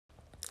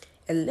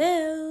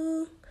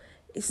Hello,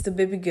 it's the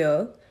baby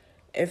girl.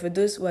 And for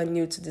those who are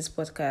new to this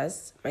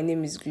podcast, my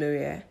name is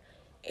Gloria,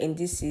 and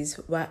this is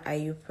Why Are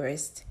You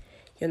Pressed?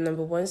 Your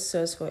number one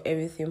source for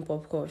everything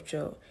pop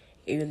culture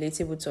and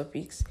relatable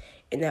topics,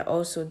 and I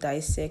also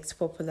dissect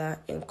popular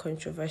and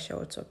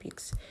controversial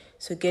topics.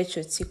 So get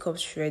your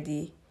teacups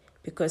ready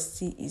because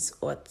tea is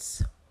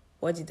hot.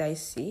 What did I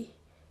say?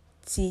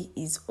 Tea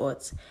is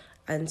hot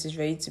and it is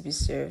ready to be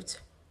served.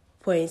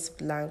 Point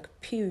blank,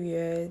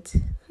 period.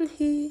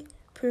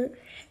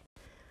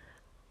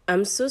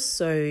 I'm so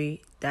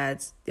sorry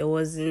that there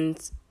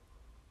wasn't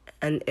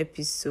an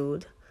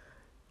episode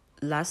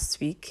last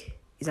week.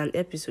 It's an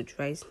episode,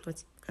 right?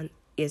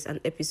 An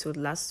episode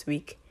last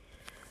week.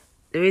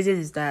 The reason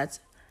is that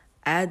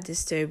I had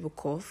this terrible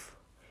cough.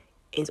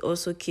 It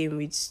also came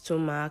with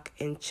stomach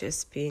and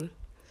chest pain.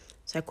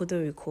 So I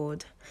couldn't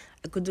record.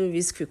 I couldn't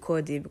risk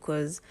recording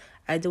because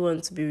I don't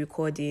want to be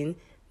recording.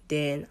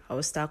 Then I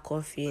will start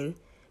coughing.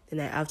 Then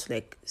I have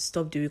to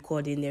stop the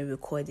recording and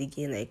record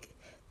again.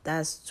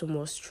 That's too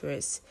much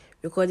stress.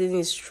 Recording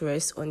is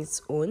stress on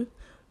its own,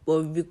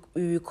 but we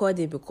record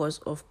it because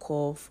of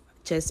cough,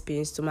 chest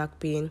pain, stomach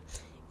pain.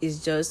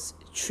 It's just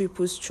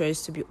triple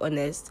stress, to be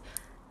honest.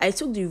 I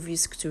took the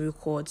risk to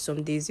record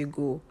some days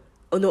ago.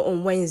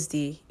 On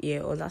Wednesday,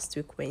 or last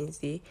week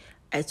Wednesday,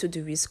 I took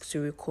the risk to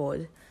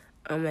record.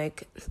 I'm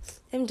like,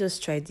 let me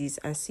just try this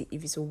and see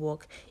if it will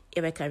work.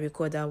 If I can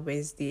record that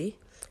Wednesday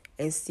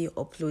and still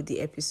upload the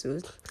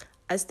episode.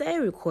 I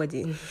started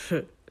recording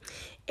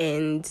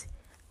and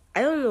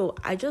I don't know,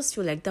 I just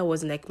feel like that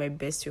wasn't my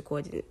best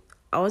recording.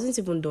 I wasn't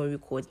even done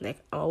recording.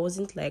 I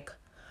wasn't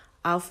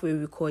halfway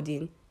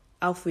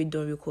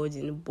done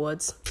recording,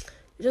 but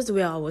just the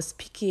way I was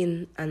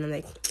speaking and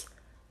I'm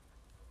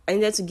I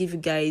needed to give you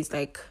guys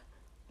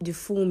the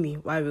full me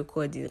while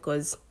recording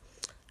because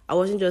I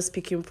wasn't just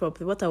speaking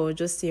properly. What I was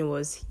just saying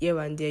was here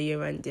and there.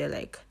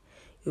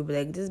 You'll be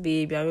like, this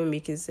baby, I'm not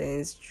making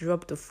sense.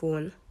 Drop the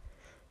phone.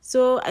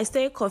 So I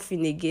started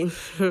coughing again.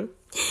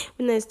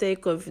 When I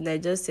started coughing, I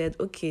just said,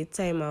 okay,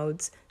 time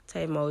out.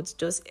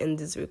 Just end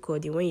this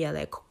recording. When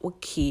you're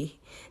okay,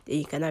 then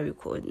you cannot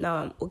record. Now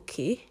I'm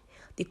okay.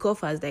 The cough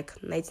has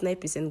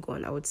 99%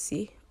 gone, I would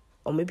say,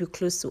 or maybe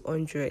close to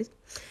 100.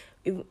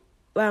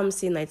 Why I'm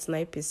saying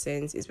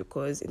 99% is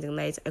because in the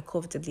night I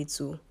coughed a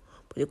little,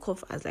 but the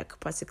cough has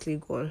practically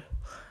gone.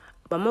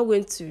 But I'm not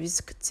going to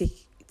risk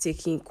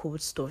taking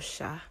cold stuff,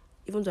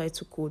 even though I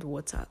took cold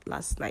water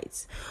last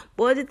night.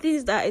 But the thing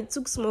is that I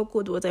took small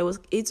cold water. I was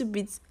a little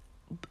bit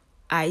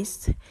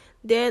iced.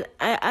 Then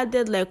I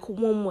added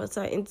warm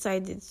water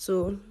inside it.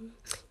 So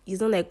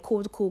it's not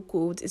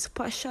cold. It's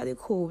partially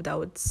cold, I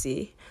would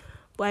say.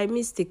 But I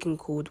miss taking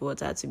cold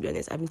water, to be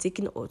honest. I've been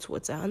taking hot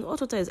water. And hot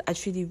water is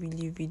actually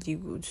really, really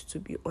good, to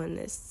be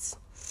honest.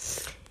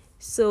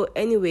 So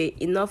anyway,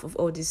 enough of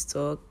all this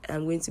talk.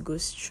 I'm going to go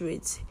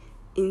straight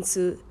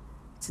into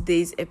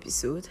today's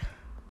episode.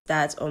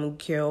 That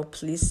Girl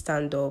Please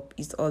Stand Up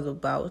is all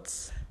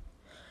about.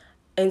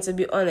 And to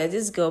be honest,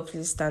 this Girl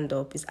Please Stand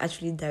Up is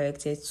actually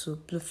directed to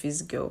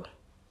Blueface Girl.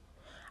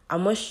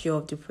 I'm not sure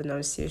of the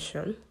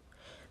pronunciation.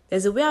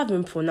 There's a way I've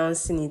been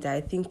pronouncing it that I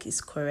think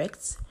is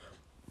correct.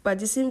 But at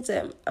the same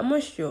time, I'm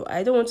not sure.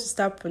 I don't want to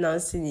start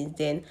pronouncing it.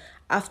 Then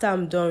after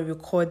I'm done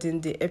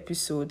recording the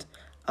episode,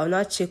 I'll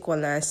not check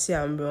on and see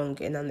I'm wrong.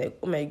 And I'm like,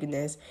 oh my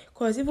goodness.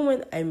 Because even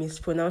when I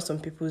mispronounce some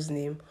people's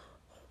name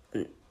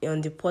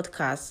on the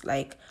podcast,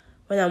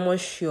 when I'm not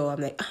sure,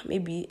 I'm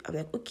maybe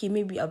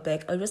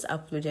I'll just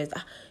apologize.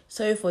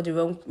 Sorry for the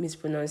wrong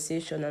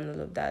mispronunciation and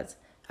all of that.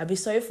 I'll be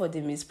sorry for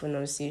the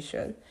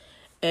mispronunciation.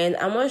 And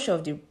I'm not sure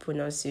of the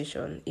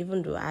pronunciation,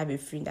 even though I have a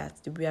feeling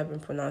that the way I've been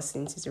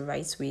pronouncing it is the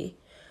right way.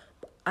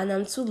 And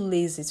I'm too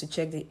lazy to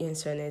check the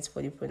internet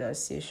for the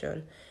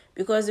pronunciation.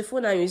 Because the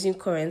phone I'm using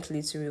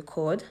currently to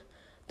record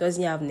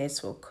doesn't have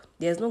network.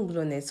 There's no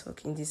Glo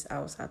network in this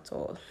house at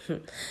all.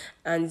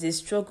 And it's a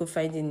struggle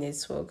finding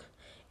network.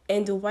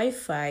 And the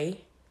Wi-Fi,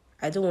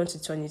 I don't want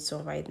to turn it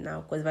on right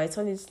now. Because if I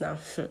turn it now,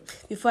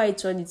 before I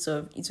turn it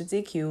off, it will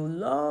take you a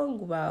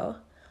long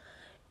while.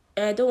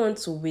 And I don't want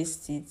to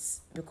waste it.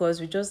 Because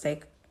we just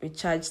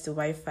recharged the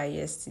Wi-Fi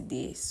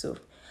yesterday.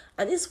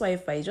 And this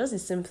Wi-Fi is just the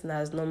same thing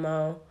as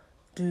normal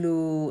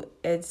Glo,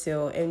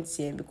 Airtel,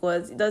 MTN.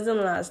 Because it doesn't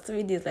last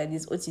 3 days like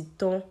this.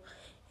 Otiton.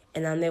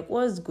 And I'm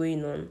what's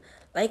going on?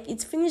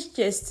 It finished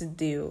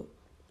yesterday.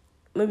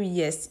 Maybe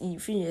yes,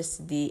 it finished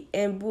yesterday.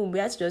 And boom, we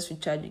had to just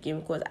recharge again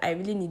because I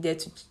really needed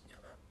to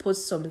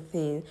post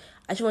something.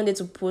 I actually wanted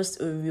to post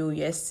a reel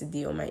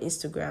yesterday on my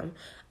Instagram.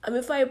 And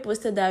before I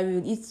posted that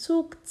reel, it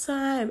took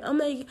time.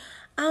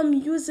 I'm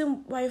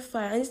using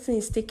Wi-Fi and this thing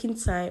is taking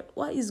time.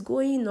 What is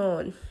going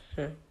on?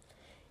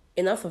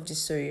 Enough of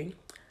this story.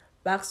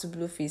 Back to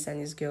Blueface and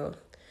his girl.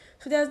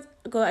 So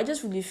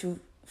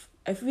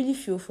I really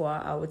feel for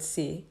her, I would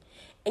say.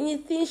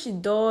 Anything she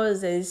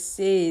does and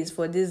says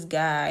for this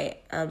guy,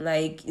 I'm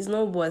it's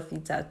not worth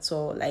it at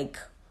all.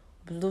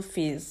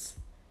 Blueface,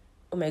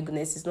 oh my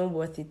goodness, it's not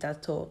worth it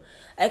at all.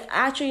 I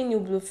actually knew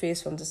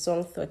Blueface from the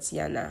song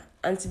Thotiana.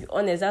 And to be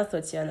honest, that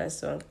Thotiana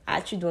song, I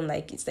actually don't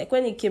like it.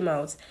 When it came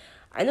out,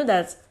 I know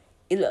that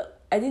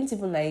I didn't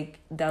even like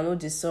download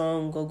the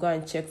song or go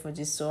and check for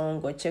the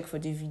song or check for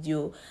the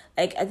video.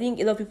 Like I think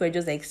a lot of people are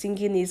just like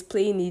singing it,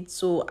 playing it.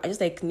 So I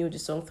just like knew the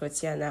song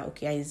Thotiana.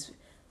 Okay,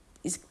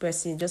 is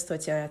person just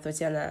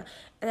Thotiana.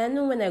 And I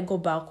know when I go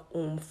back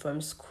home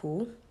from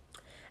school,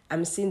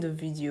 I'm seeing the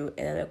video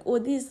and I'm like, oh,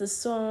 this is the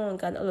song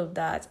and all of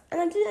that.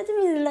 And I didn't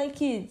really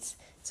like it.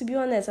 To be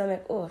honest, I'm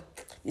like, oh,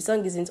 the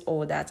song isn't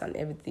all that and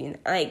everything.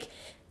 Like,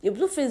 the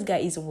Blueface guy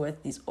isn't worth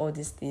all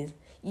these things.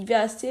 If you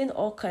are saying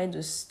all kinds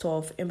of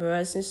stuff,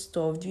 embarrassing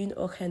stuff, doing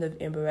all kind of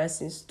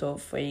embarrassing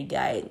stuff for a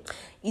guy,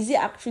 is it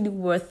actually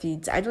worth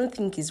it? I don't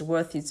think it's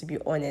worth it, to be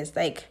honest.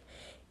 Like,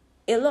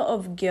 a lot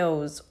of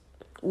girls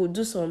will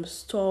do some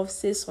stuff,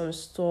 say some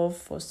stuff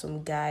for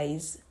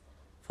guys,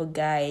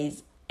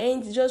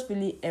 and it's just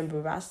really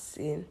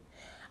embarrassing.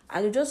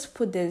 And they just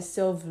put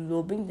themselves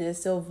low, bring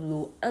themselves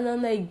low. And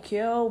I'm like,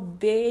 girl,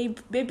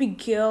 baby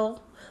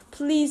girl,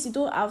 please, you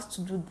don't have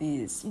to do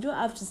this. You don't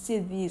have to say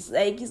this.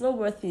 Like, it's not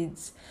worth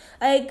it.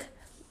 Like,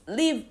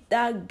 leave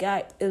that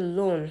guy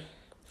alone.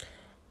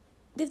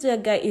 Leave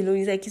that guy alone.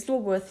 It's like, it's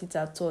not worth it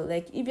at all.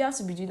 Like, if you have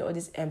to be doing all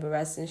this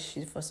embarrassing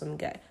shit for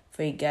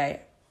a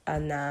guy,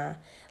 and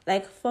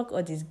like, fuck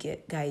all these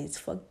guys.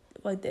 Fuck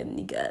them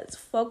niggas.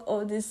 Fuck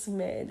all these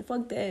men.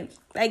 Fuck them.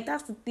 Like,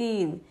 that's the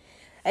thing.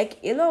 Like,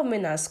 a lot of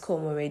men has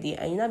come already,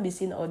 and you not be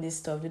seeing all this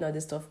stuff, doing all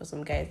this stuff for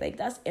some guys. Like,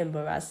 that's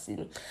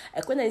embarrassing.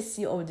 Like, when I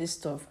see all this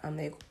stuff, I'm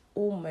like,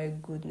 oh my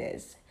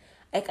goodness.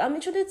 Like, I'm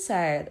literally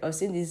tired of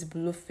seeing this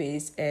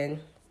Blueface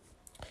and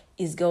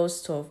his girl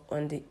stuff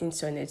on the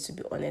internet, to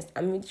be honest.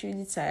 I'm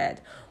literally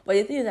tired. But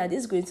the thing is that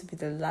this is going to be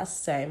the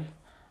last time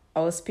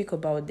I'll speak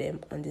about them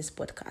on this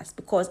podcast,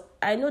 because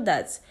I know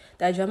that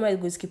drama is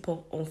going to keep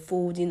on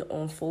unfolding.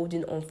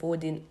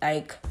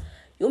 Like,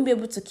 you won't be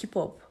able to keep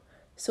up.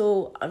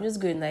 So I'm just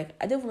going like,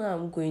 I don't know how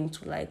I'm going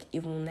to like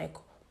even like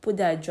put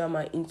that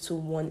drama into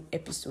one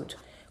episode,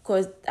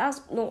 because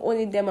that's not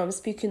only them I'm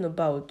speaking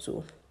about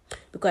too,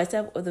 because I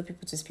have other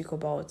people to speak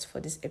about for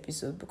this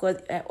episode. Because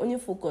I only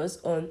focus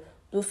on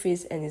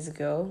Blueface and his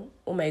girl,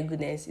 oh my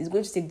goodness, it's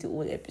going to take the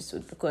whole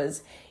episode,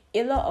 because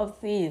a lot of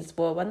things,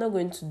 but we're not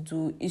going to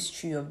do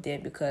history of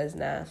them, because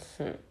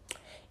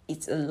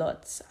it's a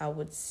lot, I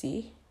would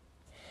say.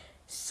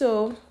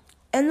 So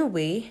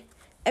anyway,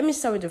 let me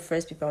start with the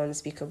first people I want to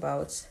speak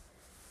about.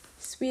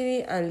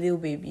 Saweetie and Lil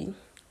Baby.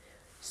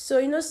 So,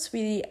 you know,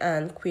 Saweetie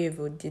and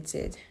Quavo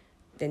dated,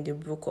 then they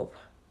broke up.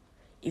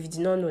 If you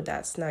did not know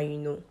that, now you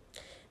know.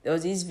 There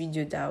was this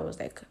video that was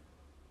like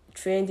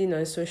trending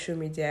on social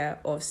media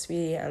of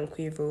Saweetie and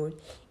Quavo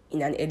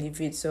in an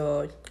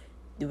elevator.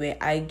 They were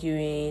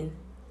arguing,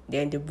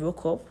 then they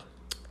broke up.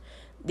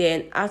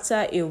 Then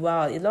after a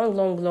while, a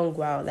long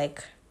while,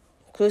 like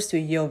close to a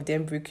year of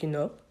them breaking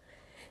up,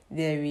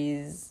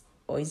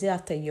 or is it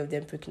after a year of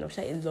them breaking up?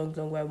 A long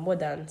while, more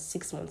than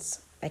 6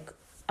 months, like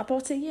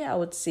about a year, I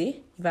would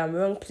say. If I'm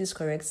wrong, please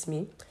correct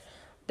me.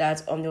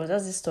 That there was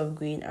just this stuff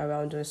going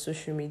around on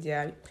social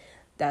media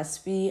that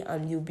Saweetie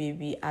and Lil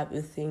Baby have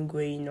a thing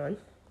going on.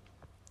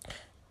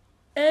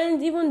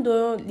 And even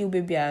though Lil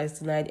Baby has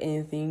denied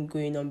anything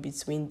going on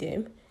between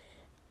them,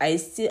 I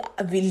still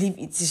believe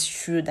it is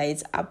true that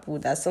it's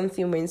happened, that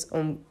something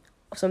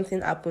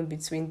happened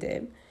between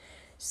them.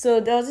 So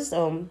there was this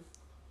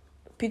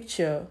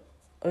picture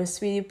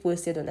Saweetie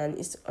posted on her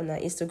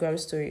Instagram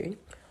story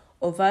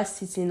of her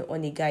sitting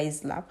on a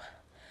guy's lap.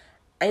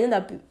 I know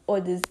that all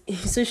this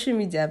social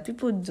media,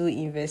 people do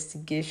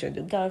investigation.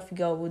 They can't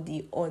figure out who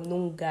the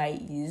unknown guy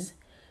is.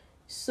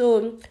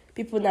 So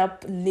people now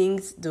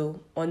linked the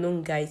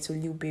unknown guy to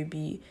Lil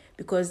Baby,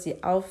 because the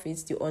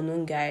outfits the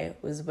unknown guy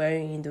was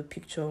wearing in the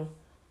picture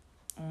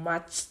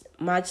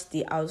matched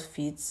the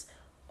outfits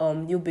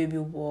Lil Baby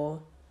wore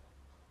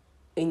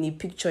in a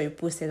picture he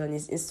posted on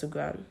his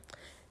Instagram.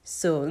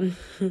 So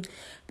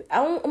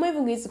I'm not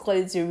even going to call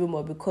it a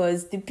rumor,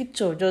 because the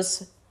picture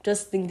just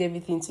linked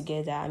everything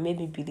together and made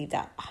me believe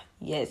that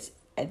yes,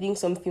 I think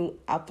something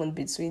happened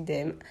between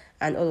them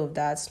and all of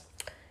that.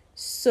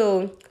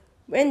 So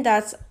when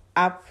that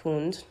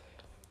happened,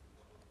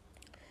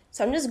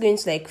 so I'm just going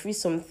to like read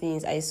some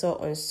things I saw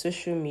on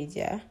social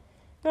media,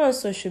 not on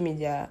social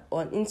media,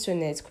 on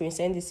internet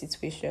concerning this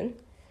situation.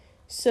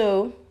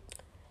 So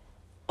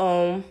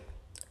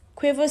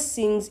Quavo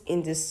sings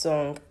in the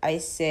song, I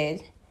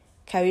said,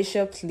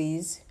 Carisha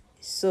please,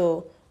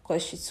 so,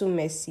 cause she too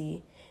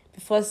messy,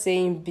 before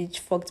saying bitch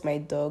fucked my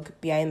dog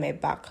behind my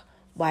back,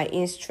 but I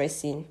ain't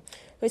stressing.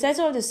 The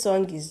title of the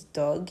song is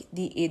Dog,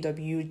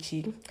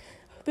 DAWG.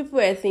 People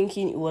were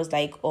thinking it was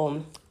like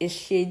a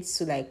shade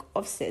to like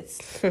Offset.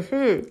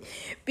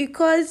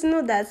 Because you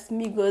know that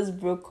Migos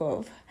broke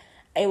up.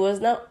 It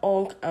was not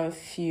Onk and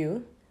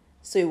Phil.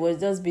 So it was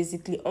just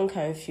basically Onk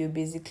and Phil,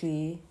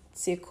 basically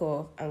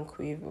Takeoff and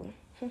Quavo.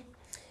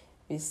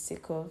 With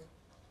Takeoff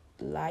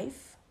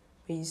life.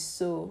 He's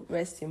so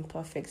rest in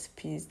perfect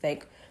peace.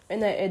 Like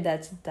when I heard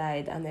that he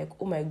died, I'm like,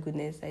 oh my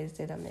goodness.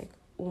 I'm like,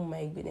 oh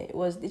my goodness. It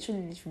was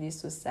literally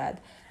so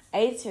sad. I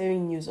hate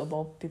hearing news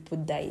about people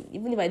dying.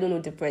 Even if I don't know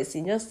the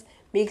person, it just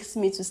makes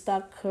me to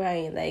start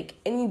crying. Like,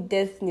 any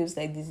death news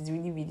like this is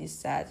really, really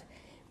sad.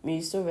 May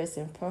you so rest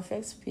in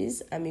perfect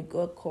peace, and may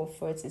God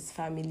comfort his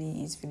family,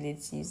 his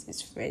relatives,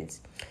 his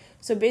friends.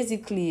 So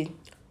basically,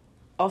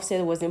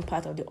 Offset wasn't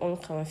part of the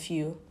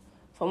Unconfused.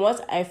 From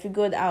what I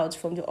figured out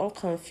from the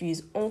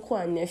Unconfused, uncle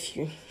and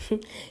nephew.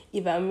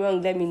 If I'm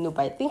wrong, let me know,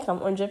 but I think I'm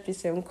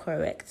 100%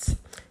 correct.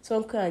 So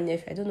uncle and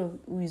nephew, I don't know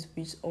who is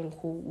which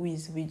uncle, who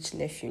is which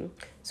nephew.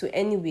 So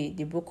anyway,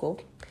 they broke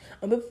up.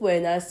 And people were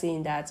now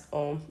saying that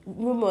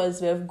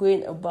rumors were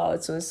going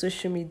about on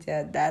social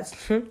media that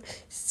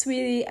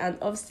Sweetie and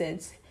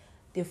Offset,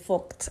 they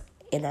fucked.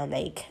 And I'm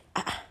like,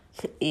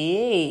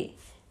 hey,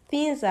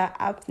 things are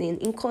happening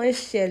in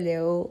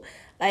Conchelle.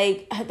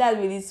 Like, that's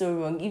really so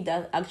wrong. If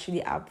that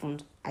actually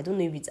happened, I don't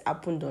know if it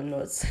happened or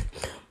not.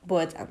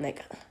 But I'm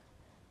like,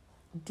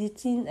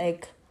 dating,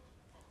 like,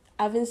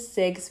 having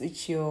sex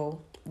with your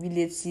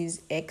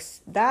relative's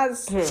ex,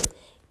 that's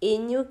a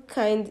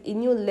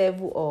new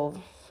level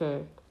of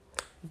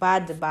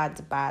bad.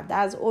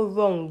 That's all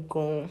wrong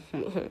gone.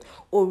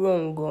 All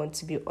wrong gone,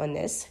 to be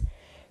honest.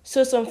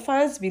 So some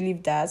fans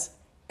believe that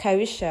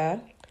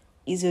Carisha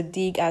is a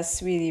dig at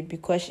Sweetie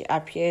because she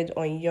appeared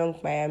on Young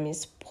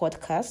Miami's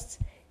podcast,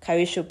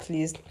 Carisha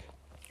Please,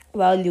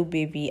 while Lil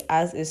Baby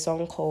has a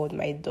song called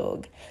My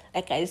Dog.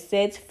 Like I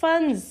said,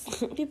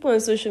 fans, people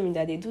on social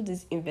media, they do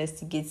this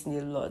investigating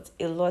a lot,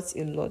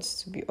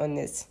 to be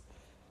honest.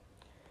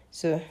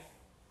 So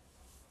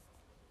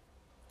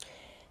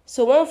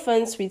one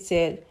fan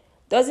tweeted,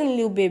 doesn't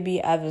Lil Baby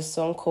have a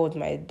song called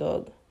My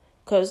Dog?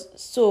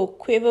 So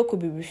Quavo could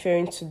be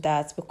referring to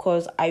that,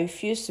 because I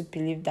refuse to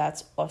believe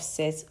that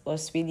Offset or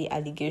Sweetie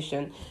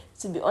allegation.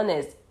 To be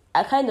honest,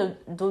 I kind of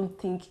don't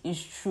think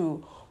it's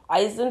true.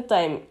 At the same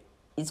time,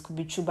 it could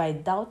be true, but I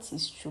doubt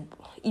it's true.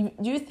 Do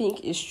you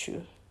think it's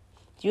true?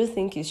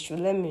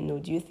 Let me know.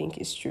 Do you think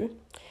it's true?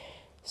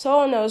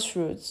 Someone else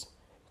wrote,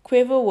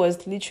 Quavo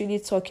was literally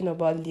talking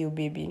about Lil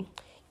Baby.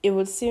 It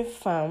would say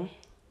farm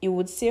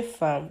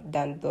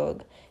than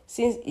dog,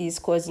 since he is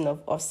cousin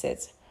of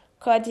Offset.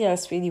 Cardi and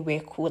Sweetie were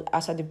cool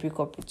after the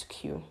breakup with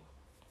Q.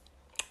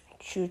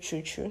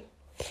 True.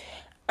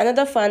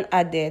 Another fan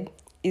added,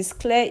 is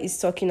Claire is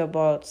talking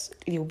about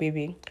Lil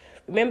Baby.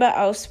 Remember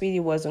how Sweetie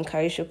was on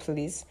Carisha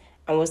Police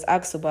and was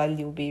asked about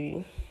Lil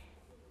Baby?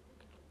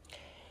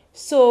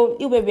 So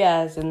Lil Baby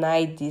has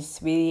denied these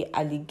Sweetie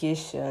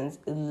allegations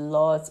a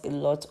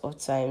lot of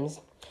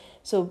times.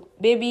 So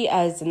Baby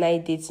has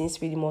denied dating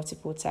Sweetie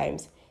multiple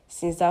times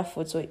since that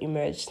photo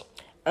emerged,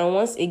 and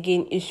once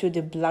again issued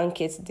a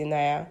blanket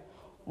denial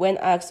when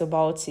asked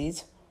about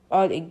it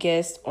while a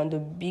guest on the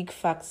Big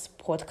Facts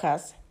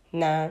podcast.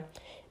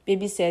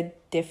 Baby said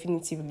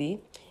definitively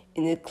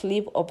in a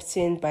clip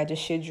obtained by the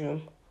Shade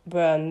Room,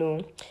 bruh,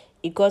 no,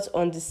 he got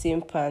on the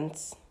same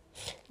pants.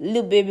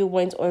 Lil Baby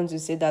went on to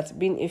say that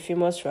being a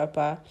famous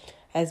rapper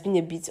has been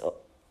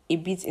a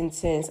bit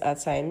intense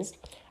at times.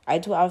 I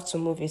do have to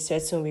move a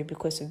certain way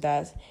because of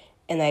that,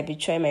 and I be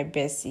trying my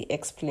best, he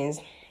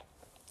explains.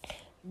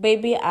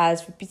 Baby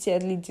has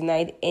repeatedly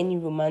denied any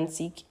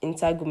romantic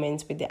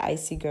entanglement with the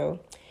Icy Girl,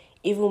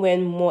 even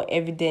when more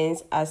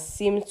evidence has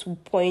seemed to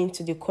point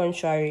to the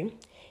contrary.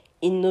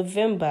 In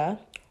November,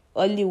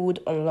 Hollywood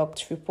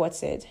Unlocked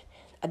reported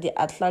that the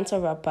Atlanta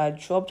rapper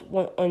dropped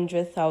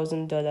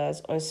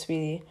 $100,000 on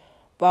Sweetie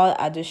while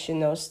at the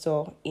Chanel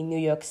store in New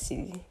York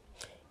City.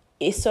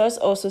 A source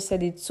also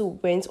said the two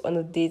went on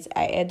a date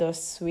ahead of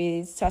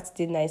Sweetie's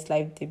Saturday Night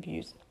Live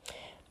debut.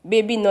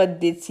 Baby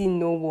not dating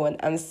no one,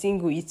 I'm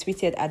single, he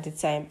tweeted at the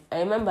time. I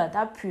remember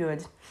that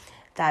period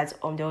that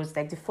there was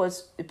like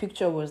the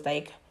picture was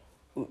like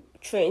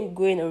trend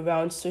going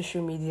around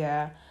social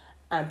media,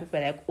 and people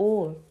were like,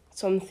 oh,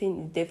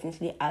 something is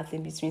definitely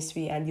happening between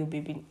Sweetie and Lil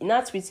Baby. In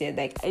that Twitter,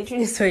 like I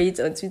literally saw it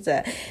on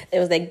Twitter. It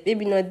was like,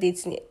 baby not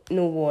dating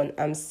no one,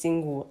 I'm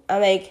single.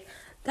 I'm like,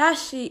 that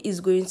shit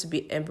is going to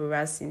be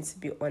embarrassing, to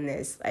be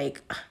honest.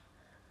 Like,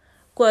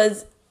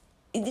 because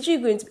it's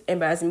literally going to be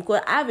embarrassing,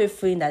 because I have a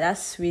feeling that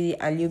Sweetie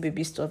and Lil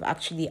Baby stuff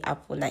actually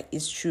happened, like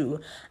it's true.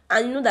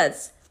 And you know that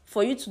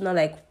for you to not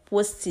like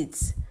post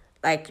it,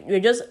 like you're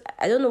just,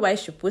 I don't know why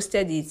she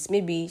posted it.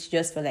 Maybe she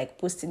just felt like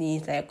posting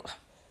it, like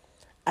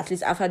at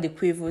least after the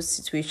Quavo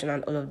situation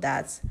and all of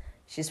that,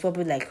 she's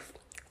probably like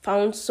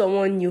found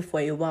someone new for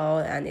a while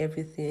and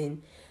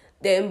everything.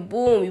 Then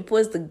boom, you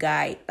post the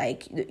guy.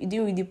 Like you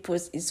didn't really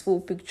post his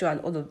full picture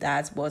and all of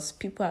that, but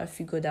people have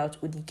figured out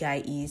who the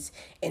guy is,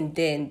 and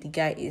then the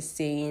guy is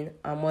saying,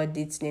 I'm not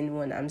dating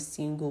anyone, I'm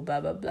single,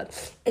 blah blah blah.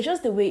 It's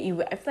just the way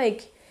I feel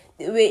like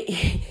the way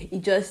he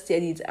just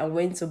said it and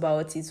went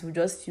about it would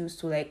just feel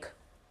so like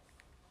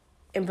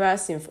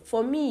embarrassing.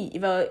 For me,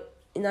 if I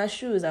in her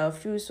shoes, I'll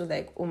feel so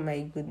like, oh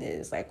my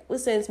goodness, like who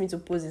sent me to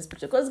post this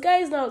picture? Because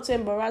guys now to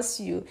embarrass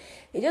you,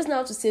 they just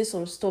now to say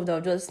some stuff that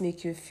will just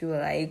make you feel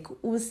like,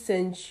 who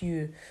sent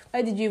you?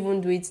 Why did you even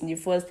do it in the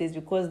first place?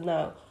 Because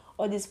now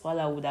all this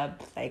follow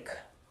wouldn't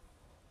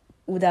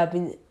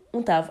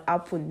have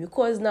happened,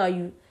 because now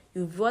you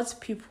brought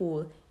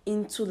people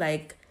into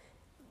like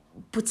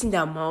putting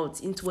their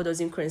mouth into what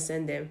doesn't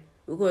concern them,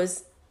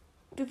 because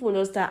people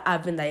will start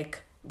having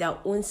like their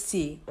own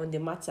say on the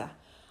matter.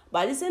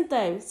 But at the same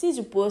time, since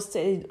you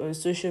posted it on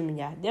social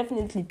media,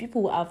 definitely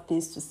people will have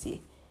things to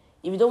say.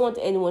 If you don't want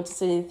anyone to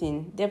say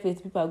anything,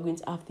 definitely people are going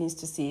to have things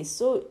to say.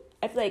 So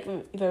I feel like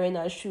if I were in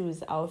our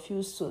shoes, I'll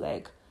feel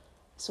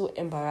so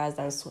embarrassed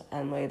and so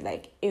annoyed.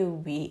 Like, hey,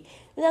 we.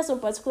 There's some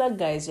particular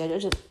guys you're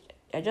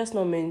just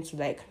not meant to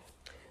like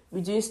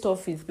be doing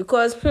stuff with,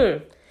 because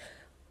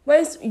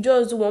once you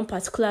just do one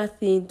particular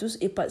thing,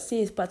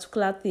 say a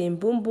particular thing,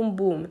 boom, boom,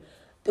 boom,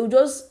 they'll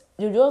just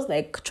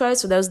like try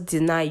to just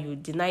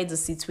deny the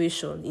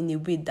situation in a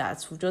way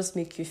that will just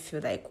make you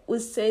feel like, who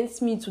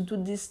sent me to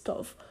do this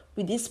stuff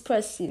with this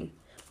person?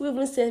 Who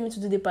even sent me to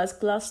do the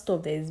particular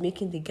stuff that is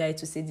making the guy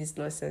to say this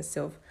nonsense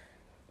self?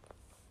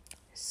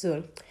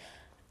 So,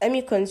 let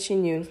me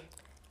continue.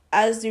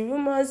 As the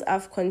rumors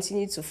have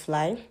continued to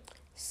fly,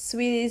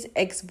 Sweetie's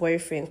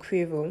ex-boyfriend,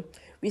 Quavo,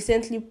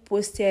 recently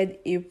posted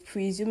a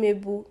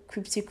presumable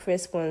cryptic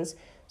response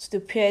to the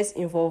pair's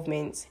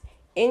involvement.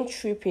 Ain't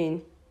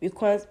tripping, we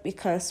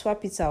can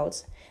swap it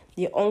out,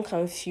 the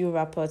Unconfused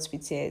rapper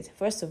tweeted.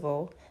 First of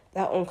all,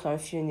 that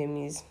Unconfused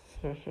name is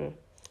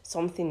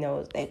something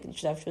else. Like, you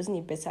should have chosen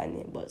a better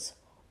name, but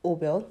oh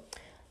well.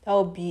 That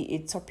will be a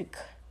topic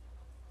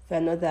for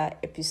another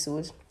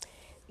episode.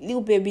 Lil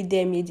Baby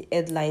then made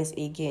headlines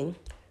again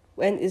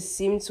when it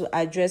seemed to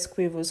address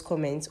Quavo's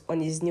comment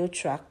on his new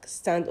track,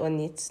 Stand On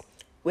It,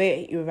 where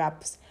he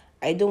raps,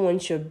 I don't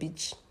want your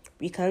bitch,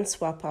 we can't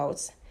swap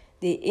out.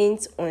 They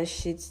ain't on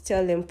shit,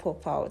 tell them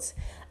pop out.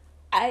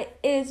 I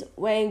hate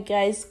when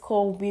guys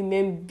call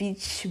women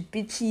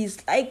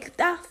bitches. Like,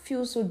 that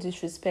feels so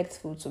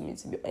disrespectful to me,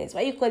 to be honest.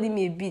 Why are you calling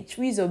me a bitch?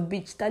 Who is a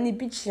bitch? Tani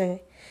bitch, eh?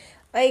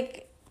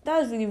 Like,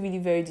 that's really, really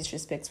very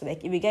disrespectful.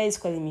 Like, if a guy is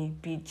calling me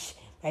bitch,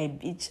 my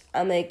bitch,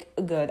 I'm like,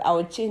 oh God, I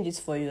will change it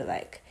for you.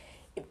 Like,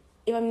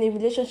 if I'm in a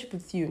relationship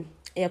with you,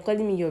 and you're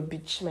calling me your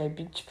bitch, my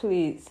bitch,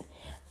 please.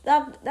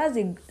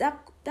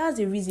 That's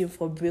a reason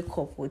for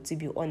breakup, to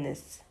be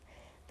honest.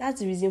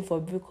 That's the reason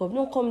for breakup.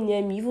 Don't come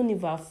near me, even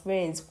if we're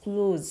friends,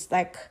 close.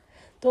 Like,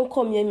 don't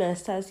come near me and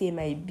start saying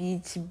my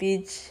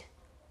bitch.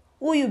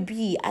 Who you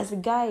be as a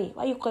guy?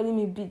 Why you calling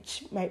me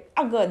bitch?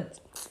 Oh God.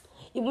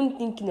 Even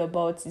thinking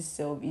about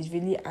itself is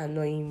really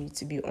annoying me,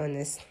 to be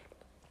honest.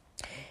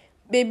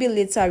 Baby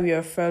later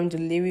reaffirmed the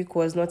lyric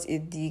was not a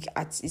dig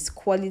at his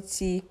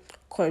quality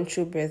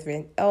control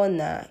brethren.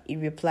 Nah, he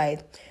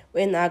replied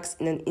when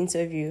asked in an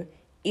interview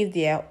if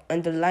there are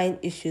underlying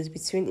issues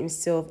between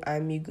himself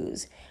and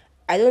Migos.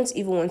 I don't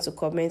even want to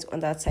comment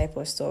on that type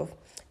of stuff.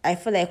 I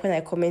feel like when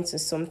I comment on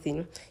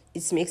something,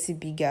 it makes it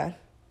bigger.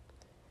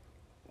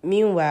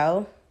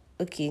 Meanwhile,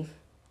 okay,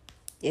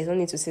 there's no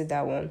need to say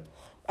that one.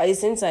 At the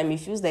same time, it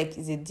feels like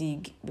it's a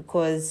dig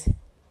because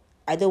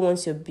I don't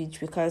want your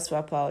bitch, we can't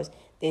swap out.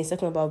 Then he's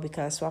talking about we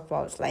can swap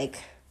out. Like,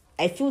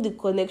 I feel the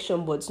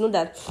connection, but know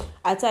that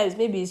at times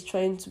maybe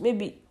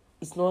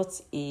it's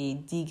not a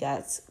dig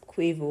at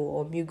Quavo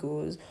or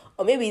Migos,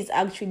 or maybe it's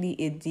actually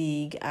a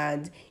dig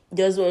and he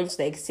doesn't want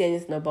to like say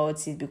anything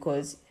about it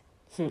because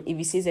if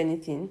he says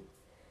anything,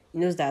 he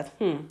knows that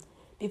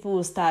people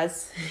will start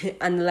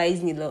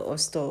analyzing a lot of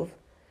stuff.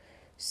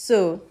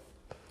 So,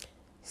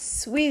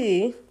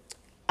 Sweetie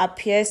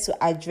appears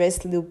to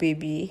address Lil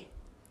Baby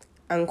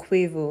and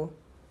Quavo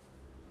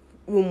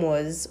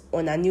rumors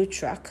on a new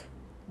track,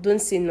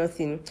 Don't Say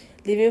Nothing,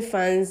 leaving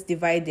fans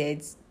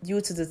divided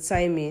due to the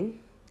timing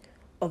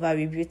of her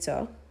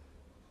rebuttal.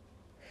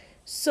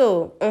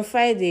 So, on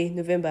Friday,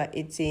 November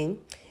 18,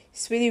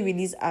 Sweetie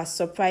released her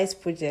surprise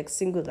project,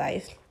 Single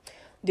Life.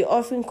 The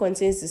offering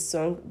contains the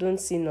song Don't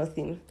Say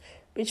Nothing,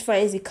 which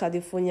finds the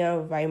California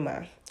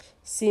rhymer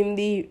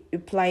seemingly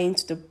replying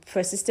to the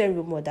persistent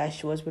rumor that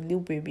she was with Lil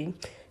Baby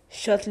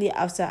shortly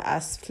after her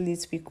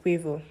split with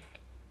Quavo.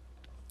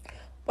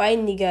 Why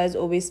niggas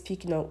always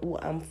speaking on who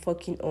I'm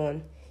fucking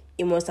on?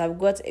 It must have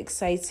got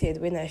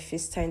excited when I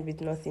FaceTimed with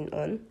nothing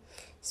on.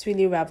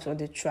 Sweetie rapped on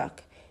the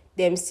track.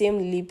 Them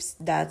same lips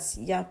that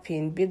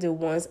yapping be the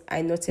ones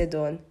I noted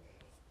on.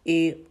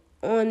 A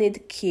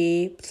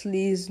 100K,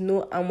 please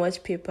know how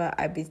much paper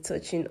I be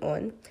touching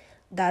on.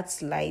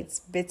 That's light.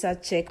 Better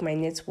check my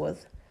net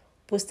worth.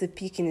 Post a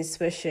pic in his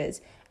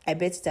sweatshirt. I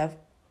bet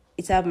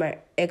it have my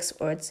ex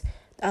words.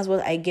 That's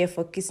what I get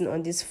for kissing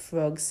on these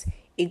frogs.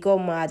 It got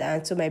mad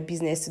and told my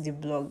business to the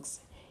blogs.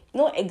 You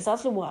know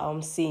exactly what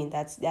I'm saying.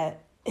 That there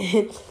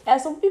are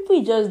some people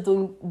you just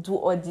don't do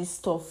all this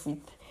stuff with.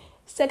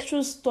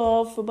 Sexual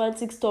stuff,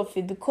 romantic stuff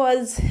with,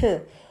 because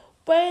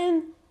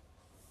when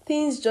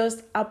things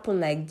just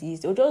happen like this,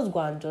 they'll just go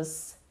and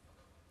just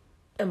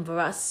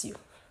embarrass you.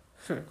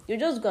 You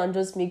just go and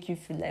just make you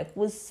feel like,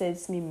 what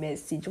sends me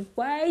message?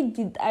 Why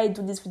did I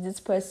do this with this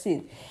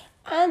person?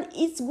 And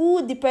it's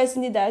good the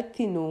person did that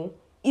thing, no?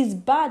 It's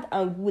bad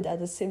and good at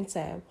the same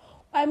time.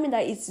 I mean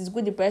that it is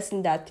good the person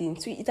did that thing.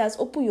 So it has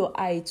opened your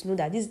eye to know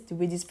that this is the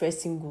way this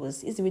person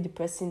goes. This is the way the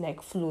person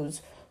like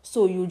flows.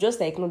 So you just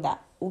like know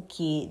that,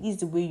 okay, this is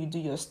the way you do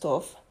your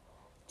stuff.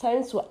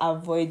 Time to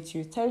avoid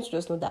you. Time to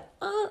just know that,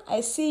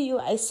 I see you.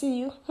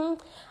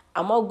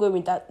 I'm not going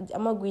with that.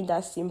 I'm not going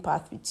that same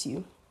path with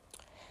you.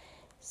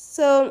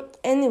 So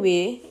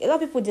anyway, a lot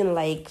of people didn't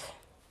like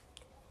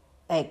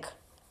a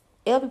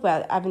lot of people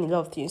are having a lot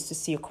of things to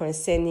say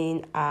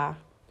concerning our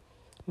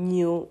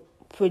new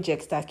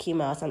projects that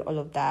came out and all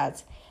of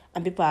that.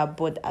 And people are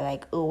bored, are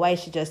like, oh, why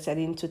is she just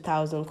selling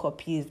 2,000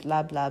 copies,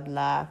 blah, blah,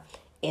 blah,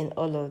 and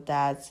all of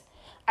that.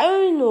 I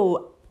don't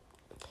know.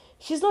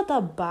 She's not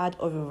that bad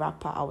of a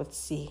rapper, I would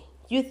say.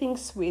 Do you think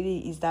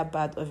Swaley is that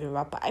bad of a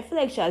rapper? I feel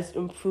like she has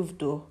improved,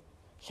 though.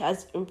 She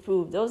has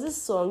improved. There was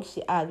this song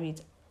she has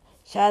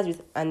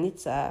with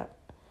Anita.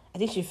 I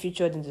think she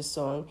featured in the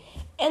song.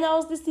 And I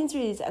was listening to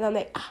it, and I'm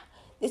like,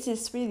 this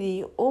is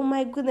really, oh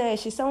my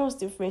goodness, she sounds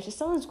different. She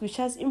sounds good.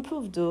 She has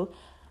improved, though.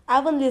 I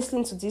haven't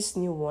listened to this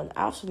new one.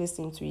 I have to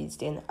listen to it,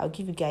 then I'll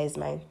give you guys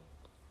my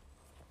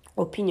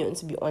opinion,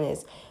 to be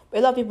honest. But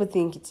a lot of people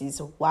think it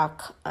is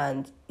whack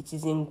and it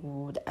isn't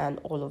good and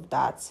all of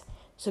that.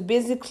 So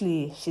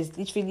basically, she's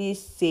literally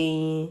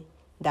saying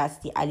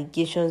that the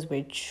allegations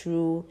were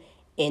true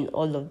and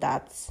all of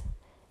that.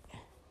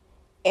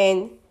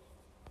 And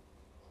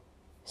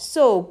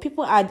so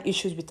people had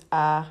issues with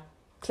her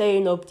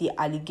clearing up the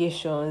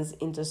allegations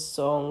in the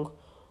song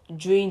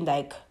during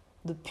like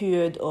the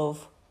period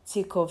of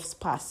Takeoff's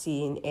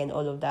passing and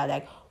all of that.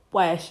 Like,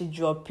 why is she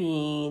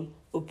dropping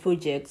a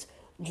project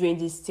during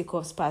this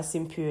Takeoff's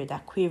passing period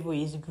that Quavo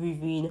is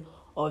grieving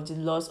of the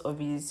loss of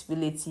his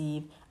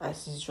relative and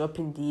she's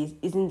dropping this?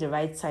 Isn't the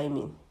right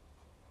timing?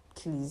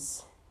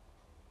 Please.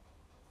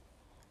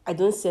 I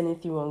don't see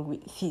anything wrong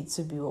with it,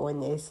 to be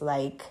honest.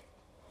 Like,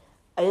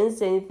 I don't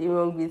see anything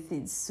wrong with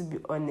it, to be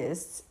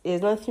honest.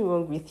 There's nothing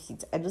wrong with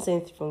it. I don't see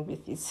anything wrong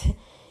with it.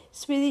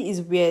 Speedy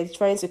is weird,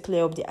 trying to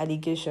clear up the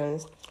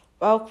allegations,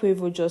 while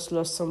Quavo just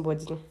lost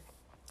somebody.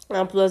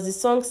 And plus, the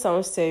song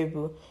sounds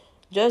terrible.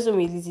 Just don't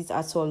release it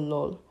at all,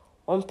 lol.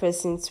 One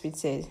person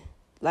tweeted.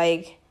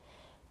 Like,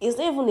 it's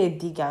not even a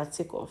dig at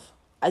Takeoff.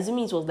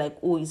 Assuming it was like,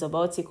 oh, it's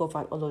about Takeoff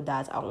and all of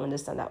that, I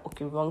understand that,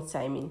 okay, wrong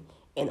timing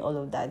and all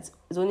of that.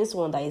 It's only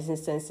someone that is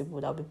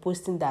insensible that will be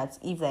posting that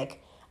if,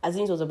 like,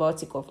 assuming it was about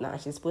Takeoff now,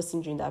 she's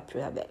posting during that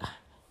period, I'm like,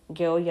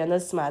 girl, you're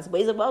not smart.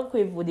 But it's about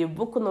Quavo, they've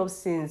broken up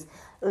since.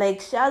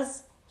 Like,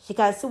 she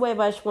can say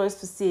whatever she wants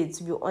to say,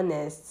 to be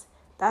honest.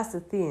 That's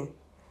the thing.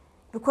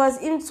 Because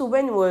him too,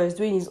 when he was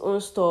doing his own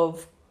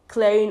stuff,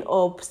 clearing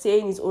up,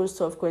 saying his own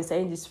stuff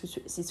concerning this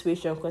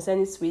situation,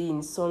 concerning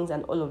swaying songs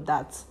and all of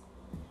that,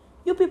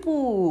 you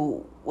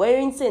people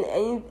weren't saying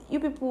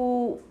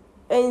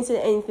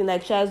anything.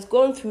 Like, she has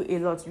gone through a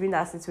lot during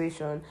that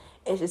situation,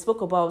 and she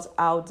spoke about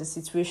how the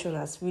situation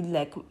has really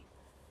like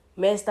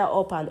messed her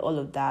up and all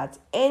of that.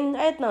 And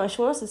right now,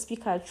 she wants to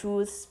speak her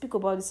truth, speak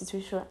about the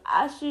situation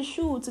as she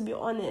should, to be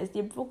honest.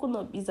 They've broken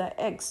up, is her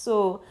ex.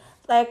 So,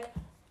 like,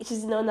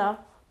 she's on a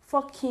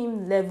fuck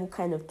him level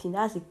kind of thing.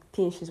 That's the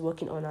thing she's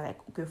working on. Like,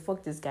 okay,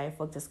 fuck this guy,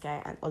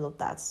 and all of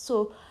that.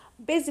 So,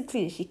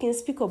 basically, she can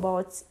speak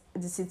about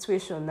the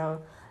situation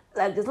now.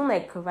 Like, there's not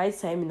like right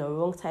timing or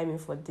wrong timing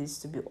for this,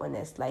 to be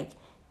honest. Like,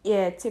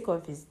 yeah,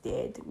 Takeoff is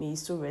dead. May he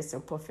so rest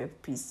in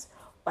perfect peace.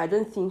 But I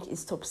don't think it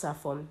stops her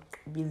from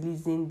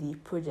releasing the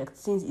project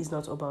since it's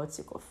not about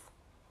Takeoff.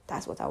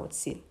 That's what I would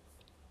say.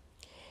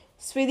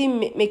 Sweden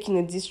making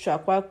a diss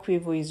track while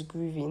Quavo is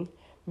grieving.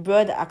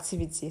 Broad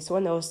activity.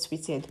 Someone else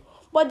tweeted.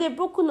 But they've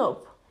broken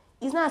up.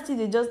 It's not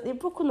actually they've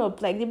broken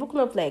up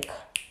like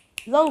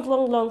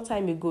long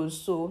time ago.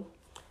 So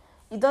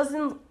it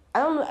doesn't, I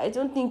don't know, I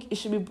don't think it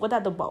should be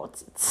bothered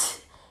about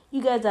it.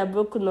 You guys are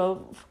broken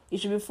up. You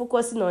should be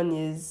focusing on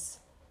his,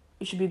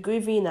 you should be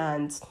grieving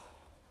and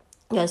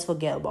just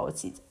forget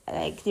about it.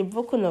 Like, they've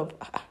broken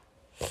up.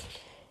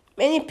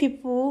 Many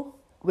people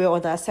were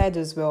on their side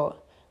as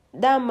well.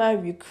 That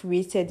man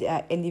recreated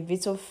an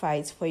elevator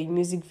fight for a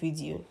music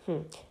video.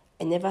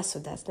 I never saw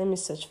that. Let me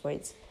search for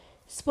it.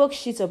 Spoke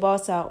shit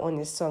about her on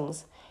his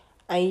songs.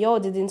 And y'all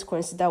didn't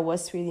consider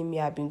what really may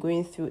have been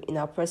going through in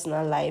her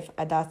personal life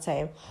at that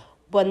time.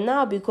 But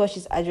now, because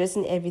she's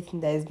addressing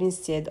everything that has been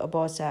said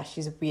about her,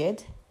 she's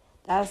weird.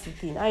 That's the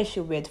thing. I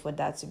should weird for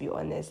that, to be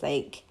honest.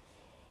 Like,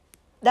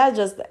 that's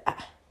just,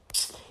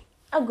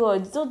 oh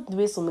God, it's not the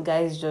way some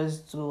guys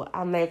just do.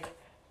 I'm like,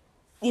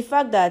 the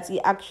fact that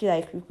he actually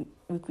like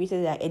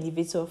recreated an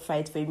elevator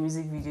fight for a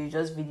music video is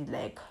just really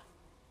like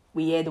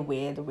weird.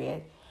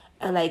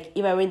 And like,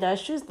 if I were in their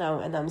shoes now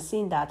and I'm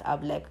seeing that,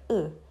 I'm like,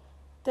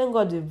 thank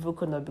God we've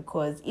broken up,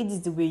 because it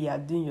is the way you are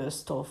doing your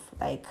stuff.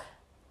 Like,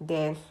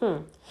 then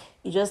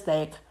it's just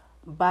like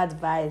bad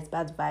vibes,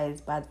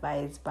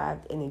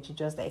 bad energy,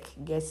 just like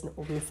getting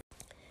away.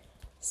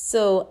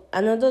 So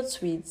another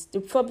tweet, the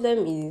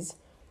problem is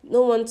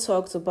no one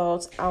talked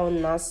about how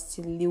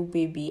nasty Lil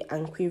Baby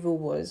and Quavo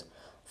was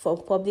for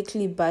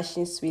publicly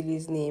bashing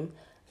Swaley's name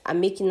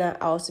and making her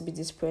out to be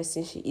this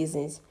person she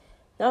isn't.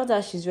 Now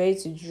that she's ready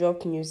to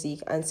drop music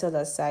and sell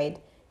her side,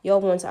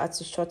 y'all want her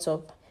to shut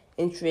up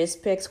and to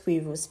respect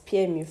Quavo.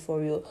 Spare me, for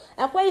real.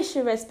 Like, why is she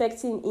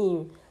respecting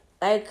him?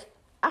 Like,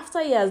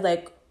 after he has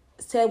like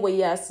said what he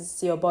has to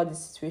say about the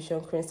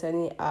situation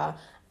concerning her,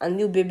 and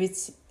Lil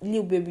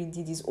Baby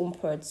did his own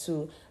part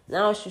too.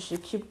 Now she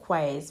should keep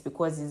quiet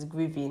because he's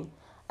grieving.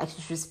 Like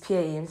she should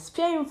spare him.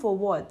 Spare him for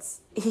what?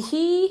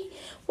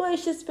 What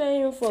is she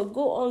sparing him for?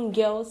 Go on,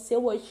 girl. Say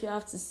what you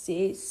have to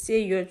say.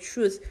 Say your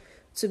truth.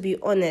 To be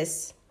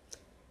honest,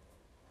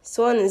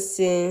 someone is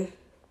saying,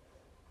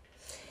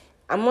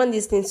 I'm not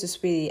listening to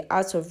Sweetie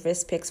out of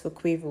respect for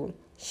Quavo.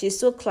 She's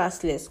so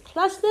classless.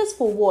 Classless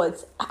for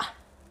what?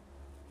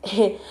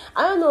 I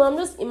don't know. I'm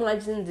just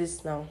imagining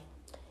this now.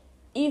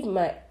 If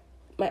my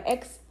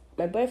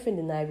boyfriend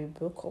and I, we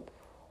broke up,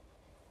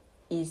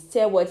 he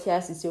said what he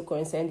has to say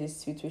concerning this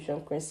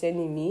situation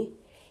concerning me,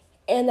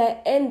 and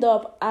I end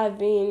up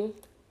having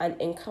an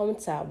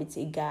encounter with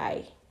a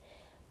guy,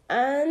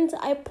 and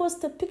I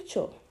post a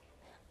picture,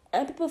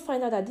 and people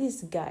find out that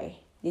this guy,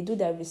 they do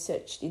their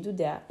research, they do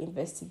their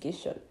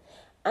investigation,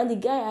 and the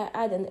guy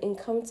I had an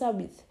encounter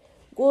with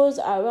goes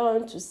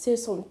around to say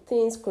some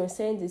things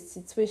concerning the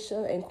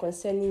situation and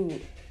concerning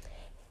me,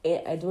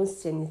 and I don't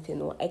say anything.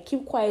 No, I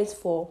keep quiet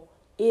for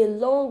a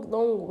long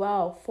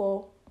while,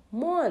 for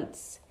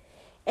months.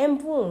 And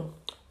boom,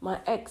 my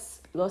ex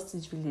lost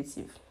his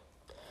relative.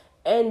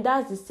 And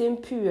that's the same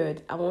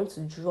period I want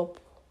to drop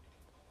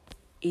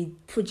a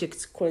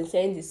project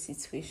concerning the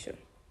situation.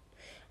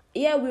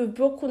 Yeah, we've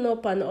broken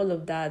up and all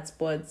of that,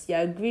 but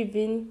you're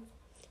grieving.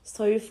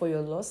 Sorry for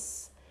your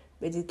loss.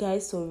 But the guy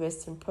so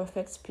rest in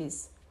perfect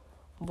peace.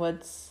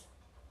 But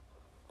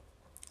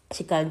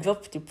she can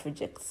drop the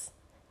project.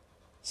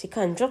 She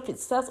can drop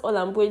it. That's all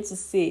I'm going to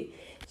say.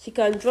 She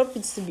can drop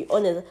it, to be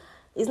honest.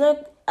 It's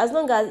not, as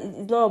long as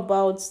it's not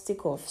about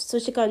stick off. So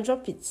she can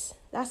drop it.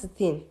 That's the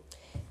thing.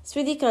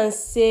 Sweetie can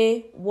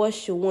say what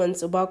she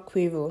wants about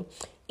Quavo.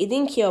 He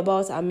didn't care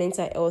about her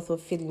mental health or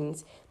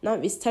feelings. Now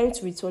it's time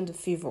to return the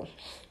favor.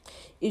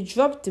 He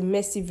dropped the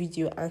messy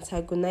video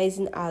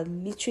antagonizing her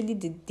literally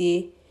the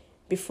day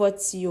before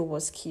Tio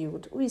was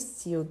killed. Who is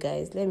Tio,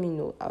 guys? Let me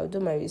know. I'll do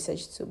my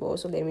research too, but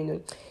also let me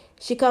know.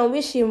 She can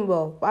wish him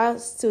well while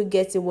still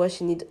getting what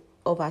she needs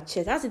of her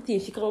chest. That's the thing.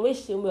 She can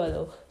wish him well.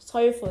 Oh,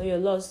 sorry for your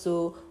loss.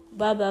 So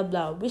blah blah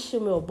blah. Wish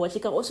him well, but she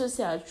can also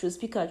say her truth,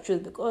 speak her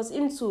truth, because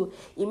him too,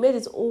 he made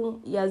his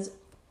own. He has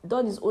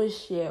done his own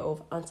share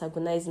of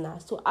antagonizing her.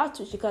 So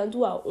after she can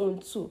do her own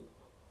too.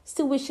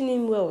 Still wishing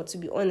him well, to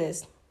be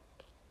honest.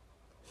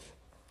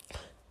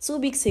 2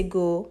 weeks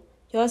ago,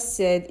 Yours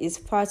said it's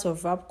part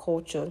of rap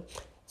culture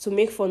to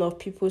make fun of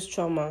people's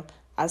trauma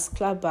as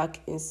clapback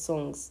in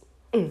songs.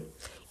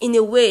 In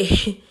a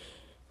way,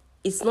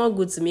 it's not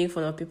good to make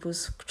fun of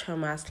people's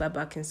trauma as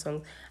clapback in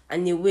songs.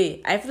 And in a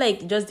way, I feel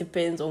like it just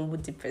depends on who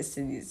the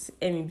person is.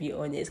 Let me be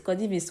honest.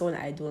 Because if it's someone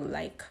I don't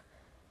like,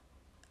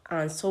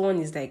 and someone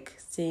is like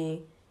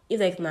saying, if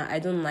like now I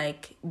don't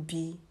like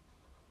BC,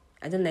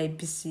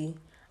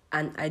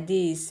 and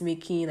Ade is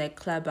making like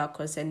clapback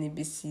concerning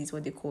BC is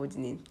what they call the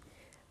name.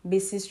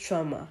 Basis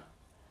trauma.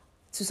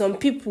 To some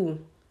people,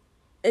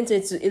 and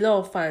to a lot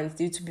of fans,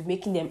 they to be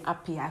making them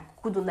happy. I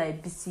couldn't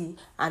like BC,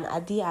 and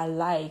Ade I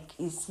like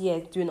is here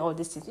doing all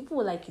these things. People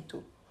will like it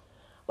too.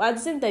 But at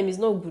the same time, it's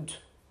not good.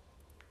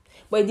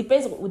 But it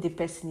depends on who the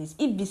person is.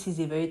 If BC is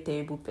a very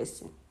terrible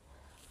person,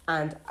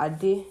 and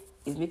Ade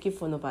is making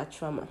fun of her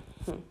trauma,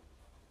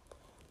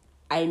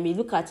 I may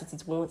look at it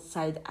with one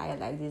side eye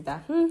like this,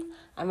 that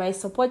I might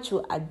support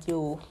you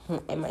Ade,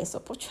 I might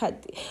support you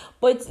Ade.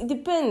 But it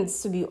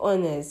depends, to be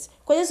honest.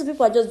 Because some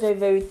people are just very,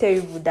 very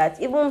terrible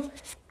that even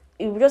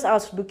you just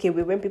have to look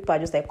away when people are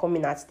just like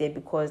coming at them,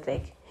 because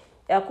like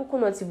they are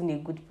not even a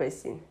good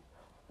person.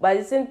 But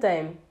at the same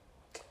time,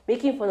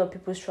 making fun of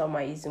people's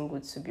trauma isn't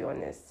good, to be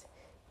honest.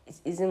 It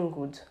isn't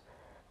good.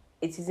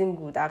 It isn't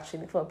good, actually,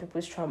 making fun of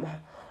people's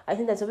trauma. I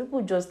think that some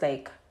people just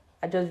like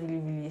are just really,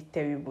 really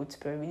terrible, to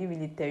be really,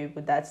 really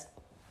terrible, that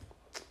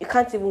you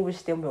can't even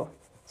wish them well,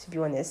 to be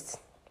honest.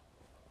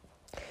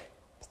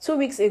 2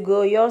 weeks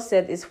ago, y'all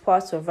said it's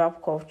part of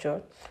rap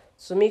culture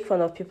to make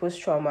fun of people's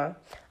trauma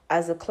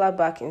as a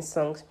clapback in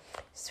songs.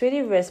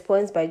 Sweetie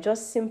responds by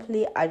just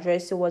simply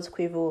addressing what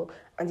Quavo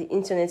and the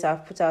internet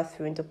have put out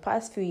through in the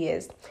past few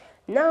years.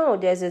 Now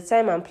there's a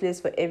time and place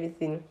for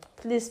everything.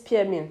 Please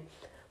spare me.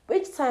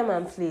 Which time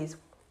and place?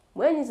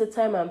 When is the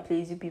time and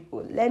place, you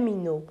people? Let me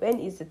know. When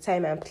is the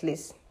time and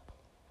place?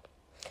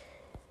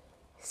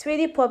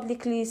 Sweetie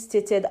publicly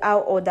stated how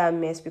all that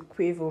mess with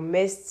Quavo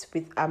messed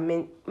with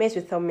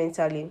her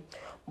mentally,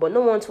 but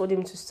no one told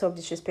him to stop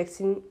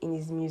disrespecting in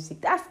his music.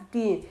 That's the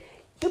thing.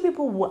 You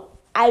people will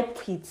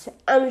hype it.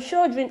 I'm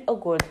sure during, oh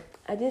God,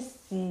 I didn't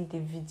see the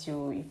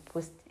video he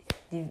posted,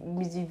 the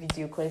music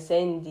video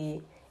concerning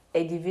the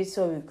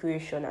Elevator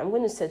Recreation. I'm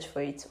going to search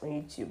for it on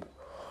YouTube.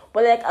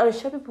 But like, I'm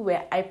sure people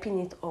were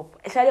hyping it up.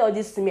 Especially all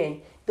these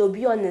men. They'll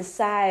be on the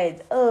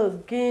side.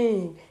 Oh,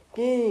 king.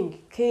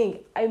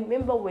 I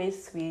remember when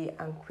Sweetie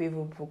and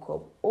Quavo broke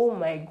up. Oh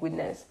my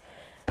goodness.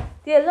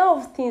 There are a lot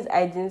of things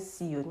I didn't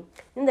see. You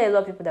know, there are a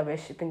lot of people that were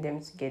shipping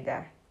them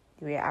together.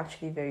 They were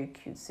actually very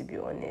cute, to be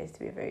honest.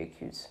 They were very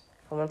cute.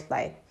 I won't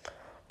lie.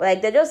 But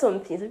like, there are just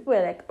some things. People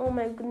were like, oh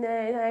my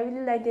goodness, I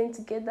really like them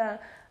together.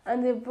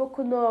 and they've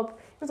broken up.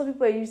 Some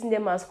people are using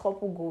them as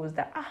couple goals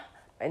that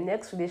my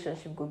next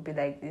relationship could be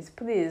like this.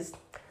 Please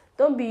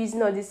don't be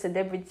using all these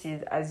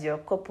celebrities as your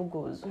couple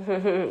goals.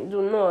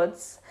 Do not.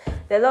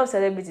 There are a lot of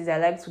celebrities I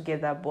like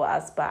together, but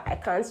as per I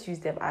can't use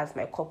them as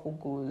my couple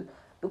goal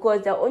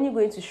because they're only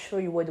going to show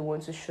you what they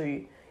want to show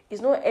you.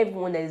 It's not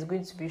everyone that is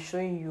going to be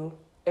showing you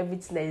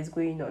everything that is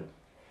going on.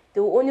 They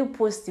will only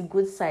post the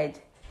good side.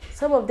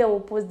 Some of them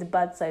will post the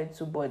bad side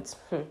too, but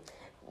the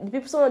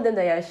people, some of them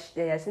that are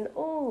saying,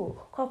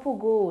 oh, couple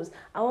goals,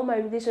 I want my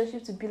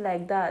relationship to be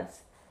like that.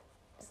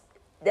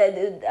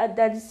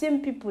 They're the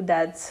same people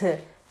that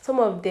some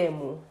of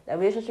them, the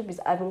relationship is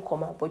having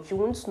comma, but you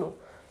won't know.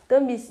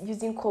 Don't be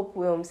using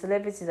couple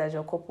celebrities as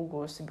your couple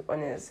goals, to be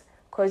honest,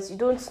 because you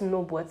don't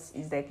know what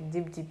is like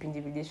deep in the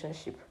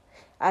relationship.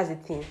 As a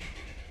thing,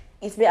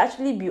 it may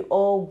actually be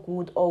all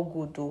good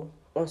though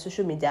on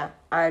social media,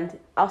 and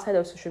outside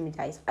of social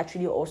media it's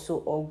actually also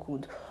all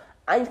good,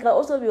 and it can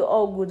also be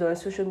all good on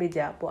social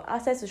media, but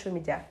outside social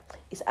media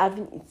it's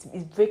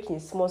breaking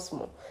small.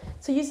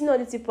 So using all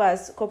these people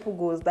as couple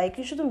goals, like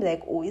you shouldn't be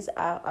like, oh, is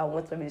how I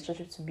want my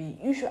relationship to be.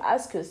 You should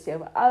ask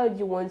yourself, how do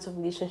you want your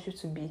relationship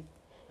to be?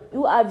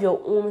 You have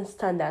your own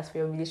standards for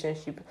your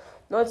relationship,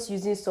 not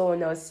using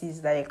someone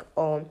else's like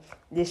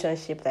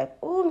relationship, like,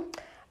 oh,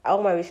 I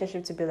want my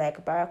relationship to be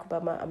like Barack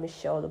Obama and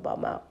Michelle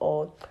Obama,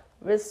 or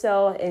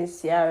Russell and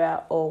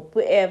Ciara, or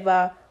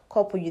whoever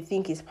couple you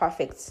think is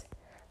perfect.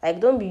 Like,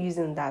 don't be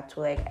using that to,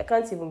 like, I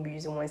can't even be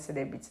using one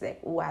celebrity,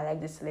 like, oh, I like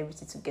this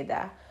celebrity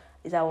together.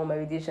 Is I want my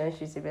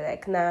relationship to be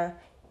like, nah,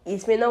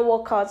 it may not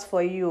work out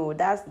for you.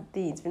 That's the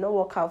thing. It may not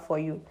work out for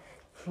you.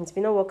 It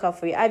may not work out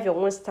for you. Have your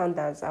own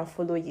standards and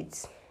follow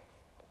it.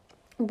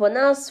 But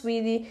now,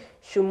 sweetie,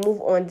 should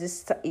move on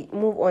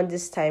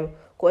this time,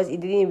 because it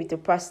dealing with the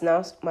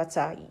personal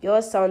matter.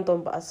 Yours sound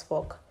dumb as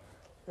fuck.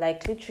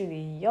 Like,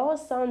 literally,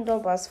 yours sound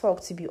dumb as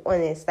fuck, to be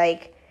honest.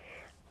 Like,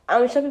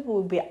 I'm sure people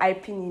will be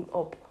hyping him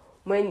up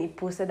when he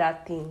posted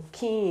that thing.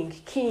 King.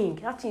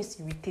 That thing used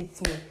to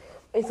irritate me.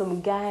 When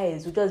some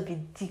guys would just be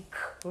dick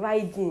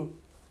riding.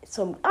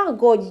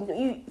 God,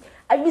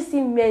 have you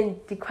seen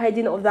men dick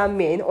riding other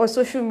men on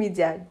social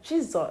media?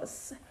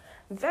 Jesus.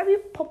 Very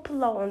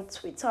popular on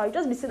Twitter. You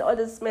just be seeing all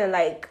these men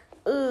like,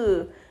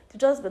 to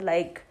just be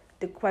like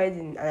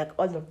decrying and like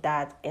all of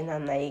that, and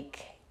I'm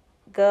like,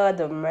 God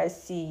of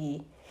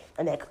mercy,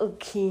 and like, oh,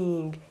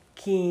 king,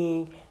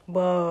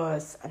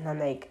 boss, and I'm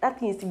like, that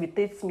thing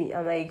irritates me.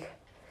 I'm like,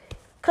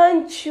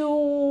 can't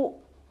you?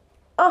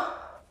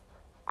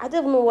 I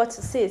don't know what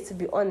to say, to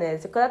be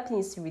honest, because that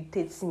thing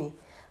irritates me.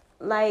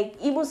 Like,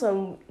 even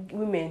some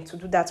women to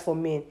do that for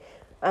men,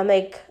 I'm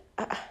like,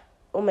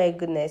 oh my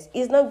goodness,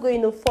 it's not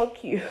going to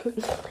fuck you.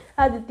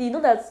 And you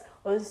know that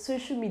on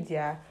social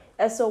media,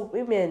 there's some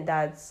women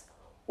that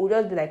will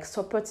just be like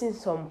supporting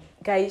some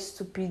guys'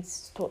 stupid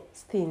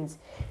things.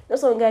 You know,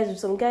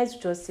 some guys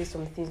just say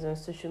some things on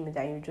social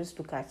media, and you just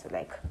look at it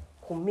like,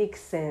 who makes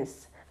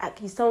sense. Like,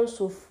 he sounds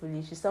so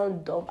foolish, he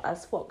sounds dumb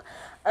as fuck.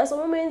 And some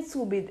women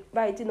will be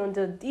riding on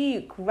the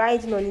dick,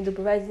 riding on it, they'll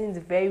be riding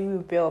the very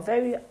well,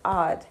 very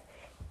hard.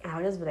 And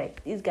I'll just be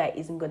like, this guy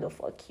isn't going to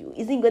fuck you.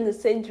 Isn't going to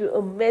send you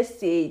a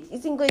message.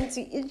 Isn't going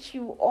to eat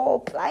you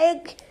up.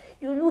 Like,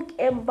 you look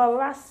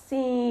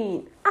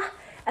embarrassing.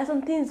 And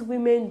some things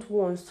women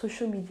do on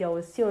social media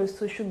or see on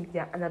social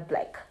media, and I'm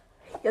like,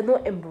 you're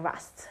not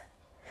embarrassed.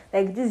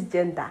 Like, this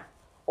gender.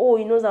 Oh,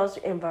 he knows how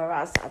to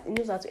embarrass. He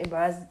knows how to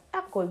embarrass.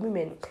 God,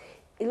 women.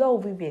 A lot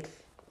of women,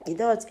 they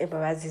know how to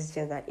embarrass this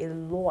gender. A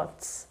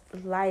lot.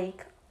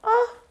 Like,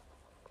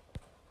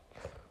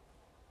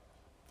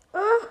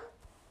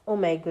 oh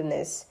my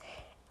goodness.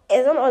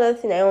 There's one other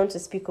thing I want to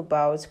speak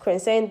about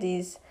concerning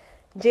this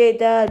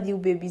Jada Lil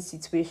Baby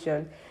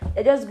situation.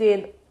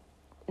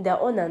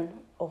 They're on and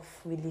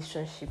off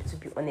relationship, to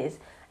be honest.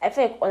 I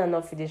feel like on and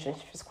off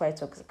relationship is quite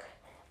toxic,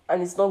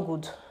 and it's not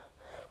good.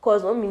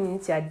 Because 1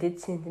 minute you're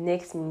dating, the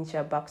next minute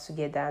you're back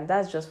together, and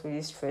that's just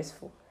really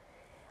stressful.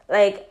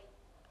 Like,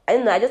 I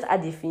don't know, I just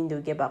had the feeling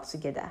they'll get back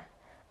together.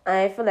 And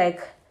I feel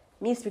like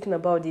me speaking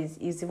about this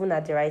is even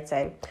at the right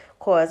time.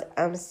 Because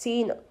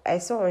I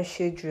saw on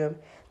Shade Room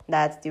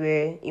that they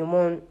were in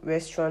one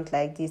restaurant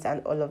like this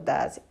and all of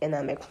that. And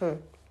I'm like,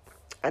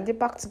 are they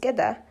back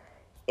together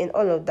and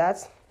all of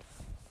that?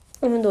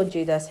 Even though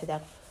Jada said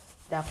that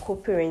they're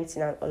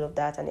co-parenting and all of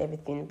that and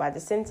everything. But at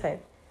the same time,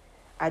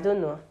 I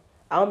don't know.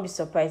 I won't be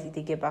surprised if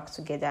they get back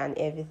together and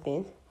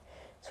everything.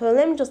 So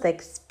let me just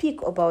like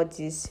speak about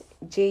this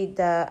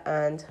Jada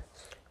and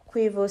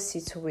Quavo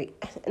situation.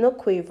 Not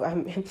Quavo, I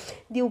mean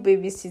Lil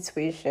Baby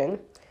situation.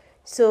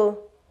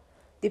 So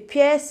the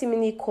pair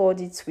seemingly called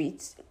it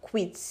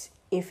quits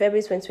in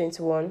February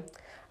 2021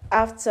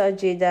 after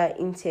Jada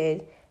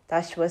hinted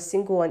that she was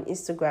single on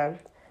Instagram.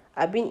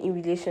 I've been in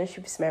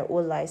relationships my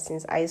whole life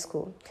since high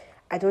school.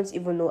 I don't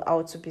even know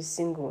how to be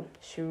single,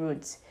 she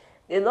wrote.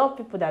 There are a lot of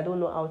people that don't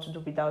know how to do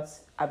without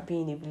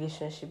being in a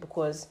relationship,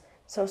 because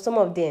some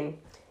of them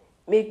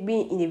make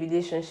being in a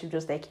relationship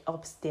just like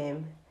helps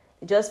them.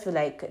 They just feel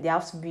like they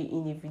have to be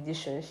in a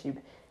relationship.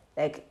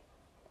 Like,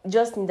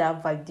 just need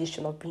that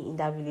validation of being in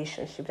that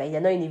relationship. Like,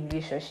 you're not in a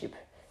relationship,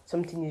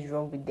 something is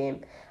wrong with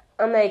them.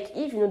 And like,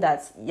 if you know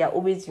that you're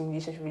always in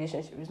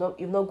relationship,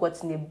 you've not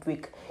gotten a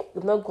break,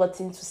 you've not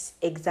gotten to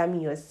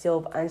examine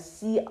yourself and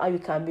see how you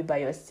can be by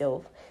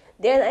yourself,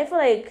 then I feel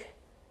like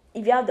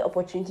if you have the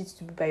opportunity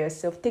to be by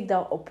yourself, take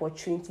that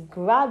opportunity,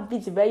 grab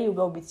it very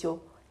well with your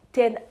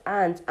 10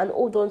 hands and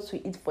hold on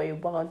to it for a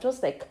while.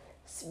 Just like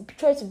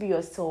try to be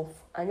yourself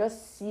and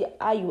just see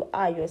how you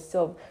are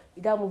yourself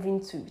before moving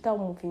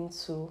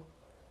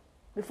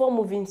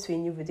to a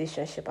new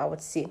relationship. I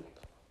would say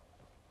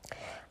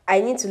I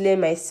need to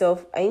learn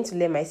myself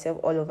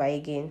all over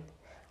again.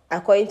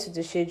 According to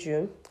the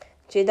schedule,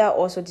 Jada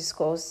also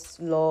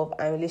discussed love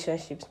and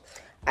relationships,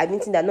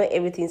 admitting that not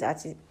everything is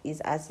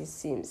as it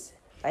seems.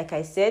 Like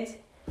I said,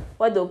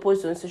 what they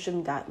post on social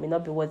media may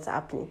not be what's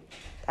happening.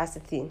 That's the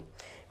thing.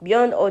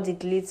 Beyond all the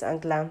glitz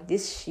and glam,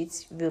 this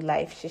shit real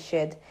life, she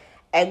shared.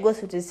 I go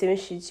through the same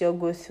shit you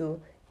go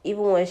through,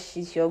 even when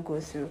shit you go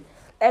through.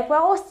 Like, we're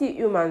all still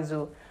humans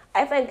though.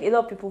 I think a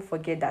lot of people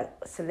forget that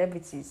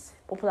celebrities,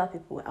 popular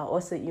people, are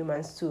also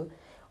humans too.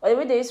 Or the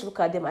way they used to look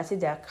at them, I say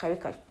they are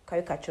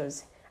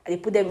caricatures. And they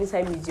put them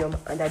inside museum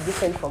and they're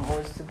different from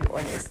us, to be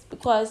honest.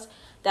 Because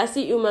they're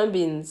still human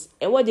beings.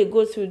 And what they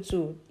go through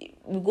too,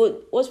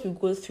 what we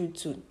go through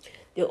too,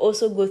 they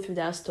also go through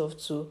that stuff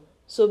too.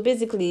 So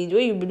basically, the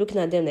way you'll be looking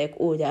at them like,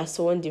 oh, they are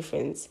someone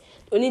different.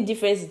 The only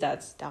difference is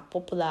that they're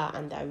popular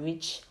and they're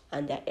rich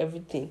and they're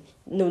everything.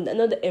 No,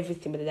 not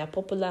everything, but they're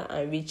popular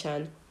and rich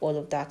and all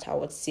of that, I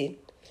would say.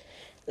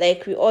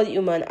 Like, we all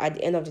human at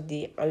the end of the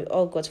day, and we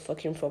all got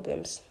fucking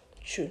problems.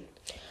 True.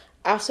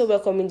 After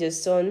welcoming the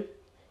son,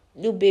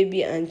 Lil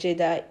Baby and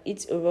Jada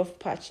hit a rough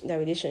patch in their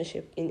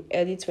relationship in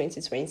early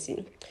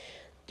 2020.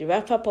 The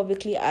rapper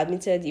publicly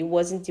admitted he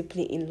wasn't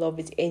deeply in love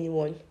with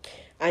anyone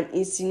and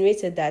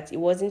insinuated that he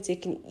wasn't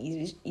taking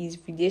his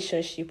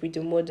relationship with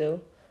the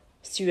model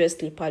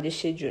seriously per the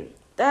schedule.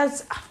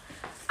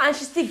 And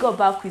she still got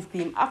back with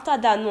him after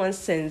that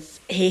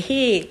nonsense.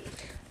 Hey.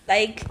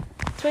 Like,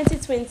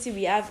 2020,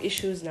 we have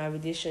issues in our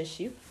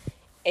relationship,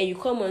 and you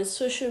come on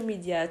social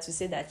media to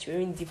say that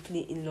you're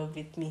deeply in love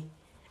with me.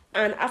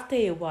 And after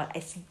a while, I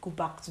still go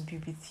back to be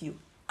with you.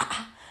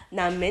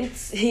 Now,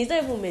 he's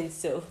not even meant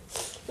so.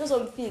 Just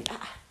something.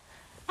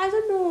 I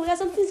don't know. There's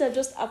some things that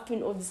just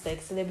happen on this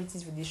like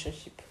celebrities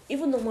relationship,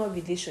 even normal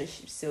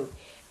relationships. So,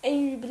 and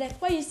you'll be like,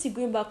 why are you still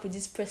going back with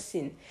this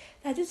person?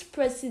 That this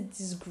person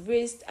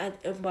disgraced and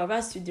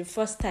embarrassed you the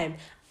first time,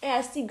 and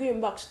you're still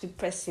going back to the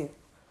person.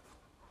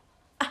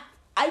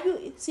 Are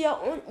you? So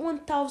you're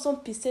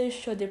 1000%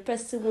 sure the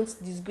person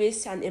won't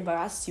disgrace you and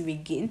embarrass you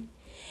again?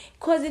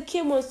 Because it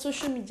came on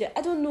social media.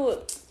 I don't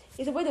know.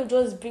 It's the way they'll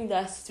just bring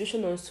that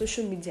situation on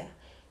social media.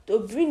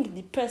 They'll bring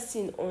the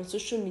person on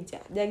social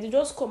media. Then they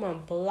just come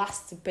and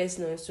blast the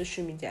person on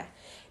social media.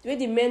 The way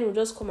the men will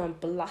just come and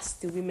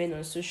blast the women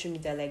on social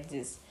media like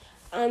this.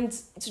 And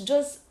it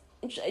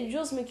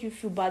just make you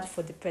feel bad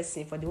for the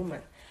person, for the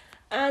woman.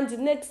 And the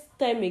next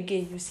time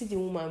again, you see the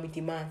woman with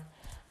the man.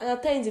 And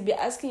at times you'll be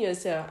asking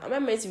yourself, am I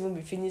meant to even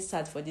be feeling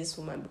sad for this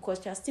woman?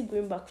 Because you're still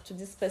going back to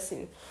this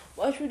person.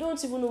 But you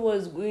don't even know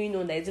what's going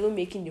on that is even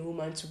making the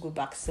woman to go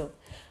back. So,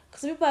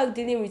 because people are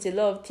dealing with a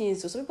lot of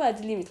things. So some people are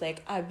dealing with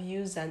like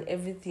abuse and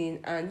everything.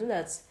 And you know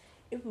that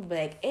people be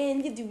like,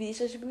 leave the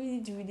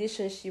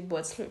relationship.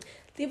 But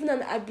living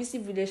an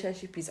abusive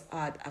relationship is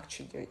hard,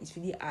 actually. It's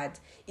really hard.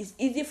 It's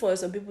easy for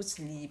some people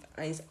to leave.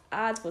 And it's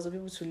hard for some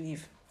people to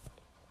leave.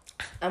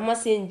 I'm not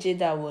saying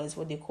Jada was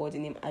what they call the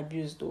name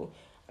abuse though.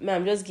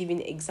 I'm just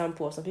giving an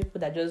example of some people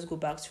that just go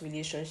back to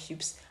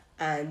relationships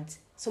and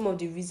some of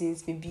the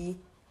reasons may be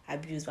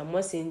abuse. But I'm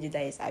not saying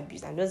that is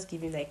abuse. I'm just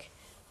giving like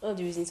one of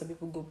the reasons some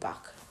people go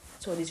back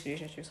to all these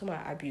relationships. Some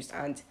are abused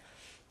and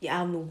they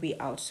have no way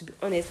out, to be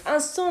honest.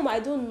 And some, I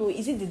don't know,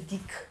 is it the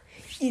dick?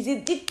 Is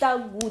it dick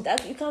that good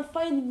that you can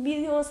find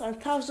millions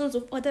and thousands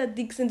of other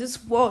dicks in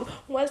this world?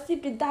 Why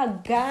sleep with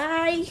that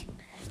guy?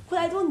 But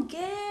I don't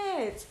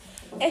get.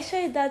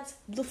 Especially that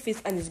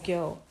Blueface and his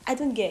girl. I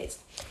don't get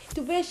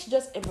the way she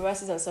just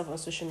embarrasses herself on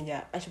social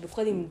media and she'll be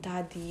calling him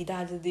daddy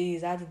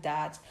this, daddy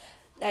that.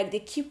 Like, they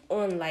keep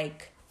on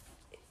like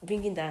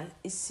bringing that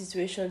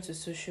situation to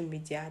social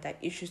media, that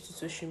issues to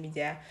social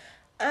media,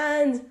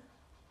 and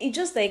it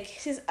just like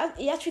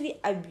he actually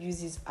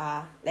abuses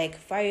her like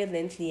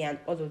violently and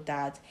all of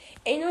that.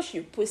 And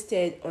she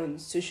posted on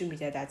social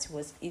media that he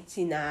was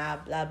eating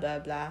her, blah blah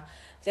blah.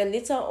 Then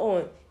later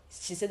on,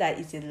 she said that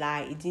it's a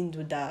lie, he didn't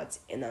do that.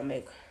 And I'm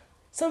like,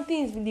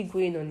 something is really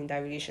going on in that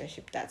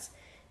relationship.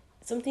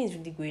 Something is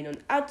really going on.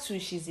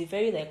 Atu, she's a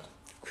very like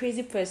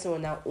crazy person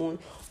on her own.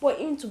 But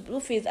into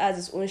Blueface has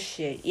his own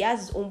share. He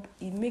has his own,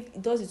 he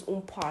does his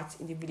own part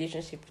in the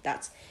relationship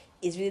that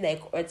is really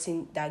like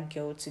hurting that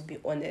girl, to be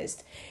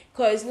honest.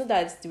 Because you know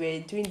that they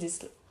were doing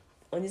this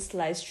on this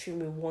live stream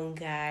with one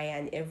guy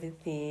and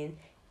everything.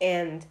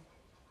 And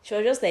she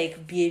was just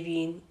like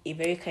behaving a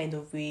very kind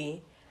of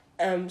way.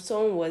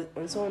 Someone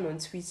on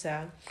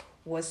Twitter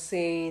was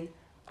saying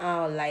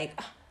like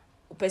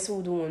a person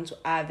wouldn't want to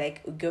have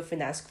like a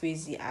girlfriend as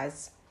crazy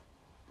as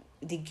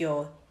the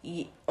girl.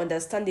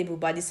 understandable,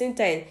 but at the same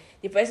time,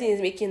 the person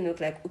is making it look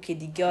like, okay,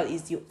 the girl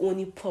is the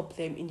only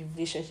problem in the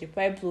relationship,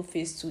 while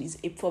Blueface too is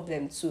a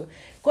problem too,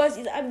 because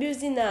he's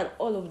abusing her and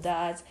all of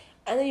that.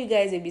 I know you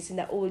guys will be saying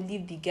that, oh,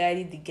 leave the guy,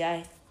 leave the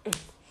guy.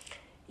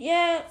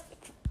 Yeah,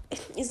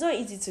 it's not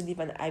easy to live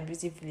an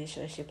abusive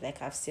relationship,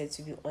 like I've said,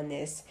 to be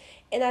honest.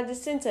 And at the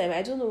same time,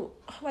 I don't know,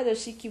 why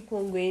does she keep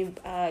on going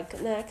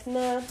back?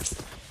 Nah.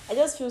 I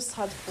just feel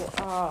sad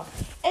for her.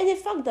 And the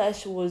fact that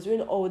she was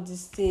doing all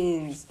these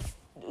things,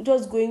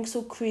 just going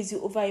so crazy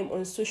over him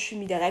on social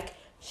media, like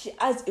she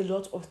has a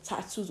lot of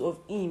tattoos of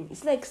him.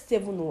 It's like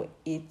 7 or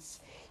 8.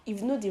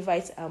 If you know the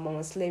right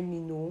amounts, let me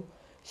know.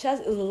 She has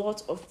a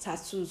lot of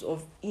tattoos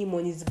of him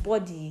on his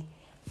body,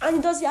 and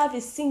he doesn't have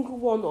a single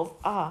one of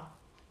her.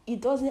 He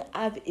doesn't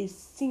have a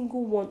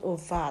single one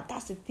of her.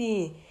 That's the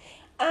thing.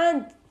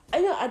 And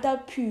I know at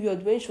that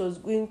period when she was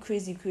going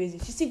crazy,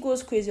 she still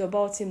goes crazy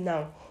about him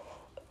now.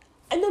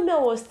 I know me, I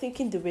was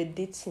thinking they were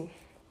dating.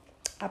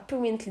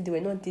 Apparently, they were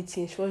not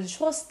dating. She was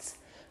just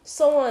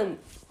someone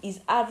is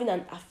having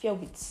an affair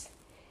with.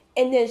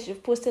 And then she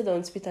posted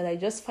on Twitter that I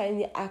just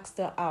finally asked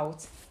her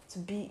out to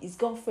be his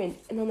girlfriend.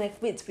 And I'm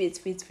like, wait,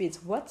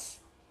 what?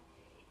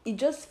 He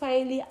just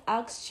finally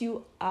asked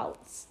you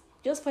out?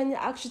 Just finally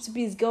asked you to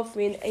be his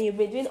girlfriend, and you've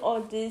been doing all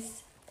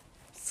this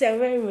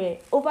ceremony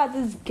over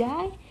this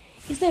guy?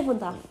 He's not even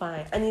that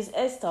fine. And his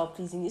hairstyle,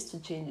 please, he needs to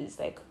change it. It's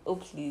like, oh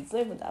please, it's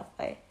not even that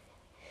fine.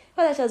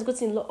 But she has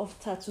gotten a lot of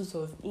tattoos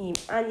of him,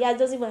 and yeah,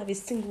 doesn't even have a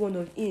single one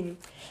of him.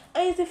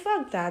 And it's the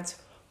fact that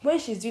when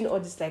she's doing all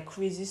this like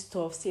crazy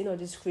stuff, saying all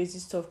this crazy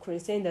stuff,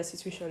 saying that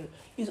situation,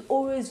 he's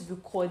always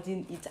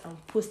recording it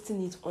and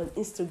posting it on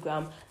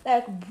Instagram.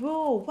 Like,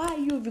 bro, why are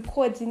you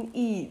recording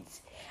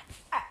it?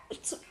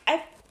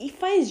 He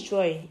finds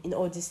joy in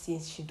all these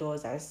things she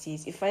does and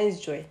sees. He finds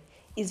joy.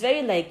 It's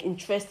very like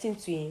interesting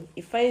to him. He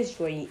finds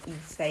joy in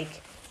it.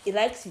 Like, he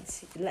likes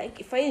it.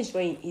 He finds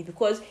joy in it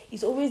because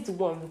he's always the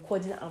one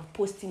recording and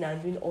posting and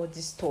doing all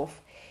this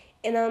stuff.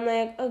 And I'm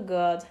like, oh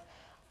God,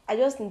 I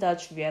just need her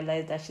to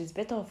realize that she's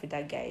better off with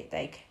that guy.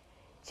 Like,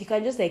 she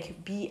can just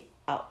like be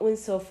her own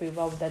self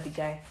forever without the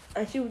guy,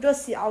 and she will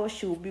just see how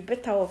she will be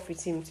better off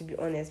with him, to be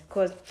honest,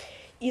 because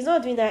he's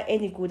not doing her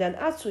any good, and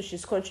also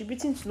she's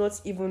contributing to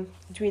not even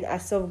doing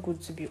herself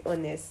good, to be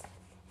honest.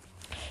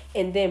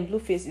 And then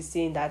Blueface is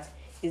saying that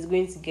he's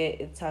going to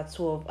get a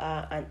tattoo of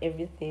her and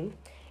everything,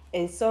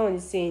 and someone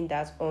is saying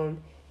that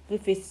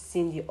Blueface is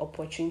seeing the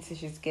opportunity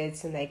she's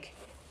getting, like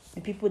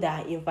the people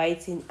that are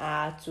inviting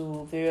her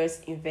to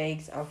various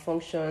events and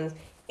functions,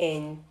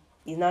 and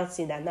he's not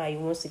saying that now he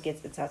wants to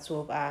get a tattoo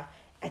of her.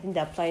 I think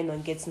they're planning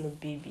on getting a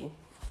baby.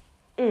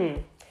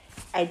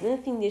 I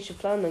don't think they should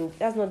plan on.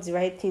 That's not the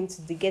right thing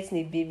to do. Getting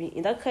a baby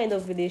in that kind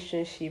of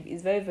relationship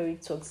is very, very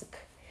toxic.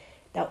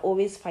 They're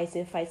always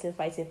fighting.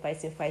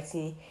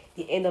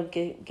 They end up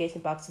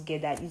getting back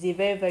together. It's a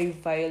very, very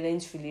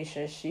violent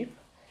relationship,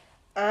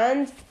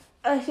 and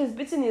she's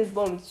beating his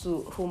bum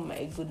too. Oh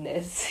my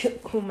goodness.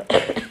 Oh my.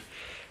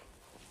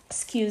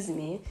 Excuse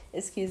me.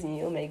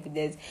 Oh my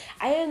goodness.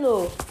 I don't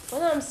know.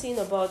 What I'm saying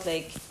about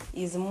like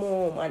his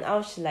mom and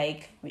how she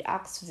like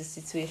reacts to the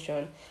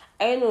situation,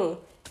 I don't know.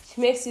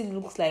 She makes it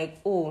look like,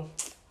 oh,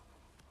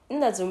 you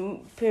know, that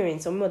some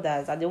parents, some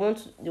mothers, that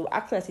they'll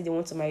act like they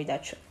want to marry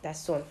that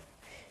son.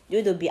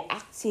 They'll be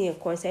acting and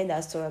concerning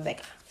that son. I'm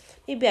like,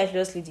 maybe I should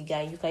just leave the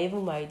guy. You can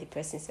even marry the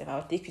person self.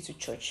 I'll take you to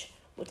church.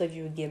 Both of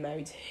you will get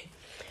married.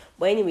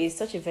 But anyway, it's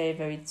such a very,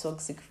 very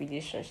toxic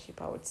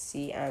relationship, I would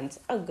say. And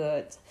oh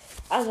God,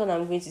 that's what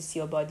I'm going to see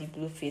about the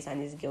Blueface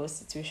and his girl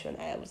situation.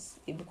 I would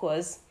say,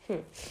 because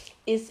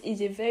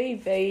it's a very,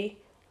 very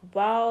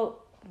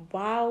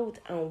wild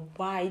and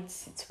wide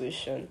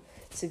situation,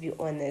 to be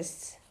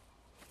honest.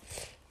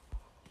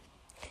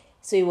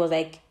 So it was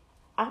like,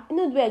 you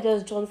know, the way I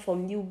just jumped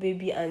from Lil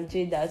Baby and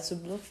Jada to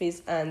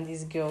Blueface and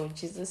this girl,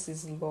 Jesus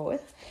is Lord.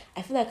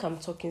 I feel like I'm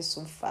talking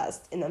so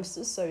fast, and I'm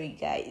so sorry,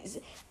 guys.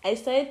 I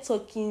started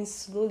talking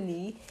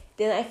slowly,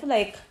 then I feel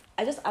like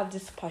I just have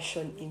this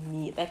passion in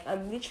me. Like,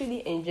 I'm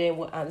literally enjoying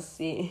what I'm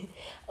saying.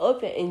 I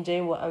hope you're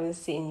enjoying what I'm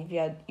saying.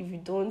 If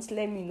you don't,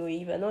 let me know.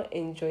 If you're not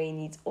enjoying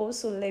it,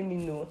 also let me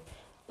know.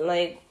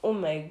 Like, oh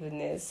my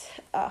goodness.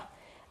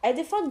 And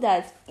the fact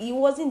that he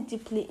wasn't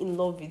deeply in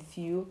love with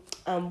you,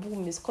 and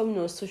boom, is coming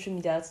on social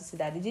media to say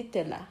that. Did he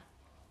tell her?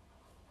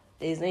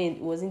 He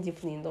wasn't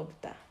deeply in love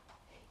with her.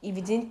 If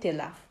he didn't tell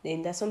her,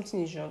 then there's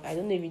something is wrong. I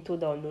don't know if he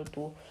told her or not,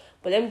 though.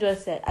 But let me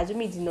just say,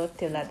 Ajumi did not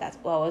tell her that,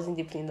 oh, I wasn't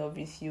deeply in love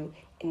with you.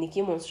 And he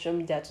came on social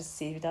media to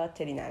say it without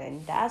telling her.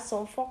 And that's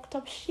some fucked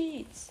up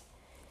shit.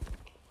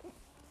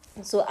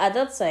 So at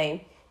that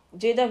time,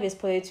 Jada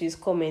responded to his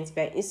comments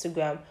by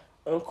Instagram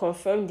and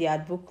confirmed they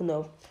had broken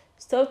up.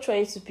 Stop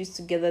trying to piece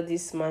together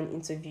this man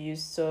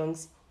interviews,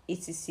 songs,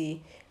 etc.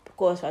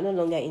 because we're no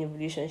longer in a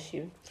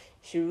relationship.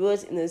 She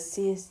wrote in a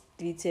since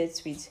deleted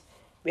tweet,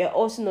 we are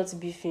also not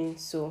beefing,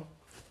 so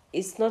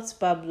it's not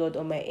bad blood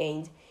on my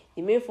end.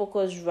 The main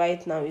focus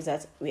right now is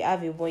that we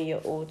have a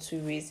 1-year-old to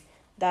raise.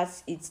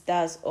 That's it,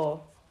 that's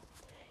all.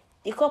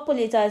 The couple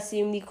later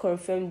seemingly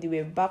confirmed they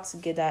were back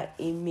together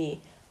in May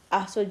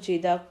after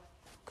Jada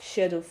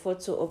shared a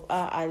photo of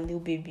her and Lil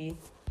Baby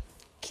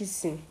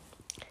kissing.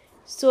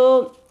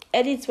 So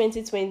early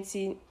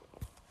 2020,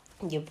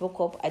 they broke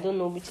up. I don't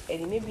know which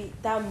early, maybe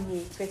that May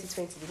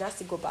 2020, they not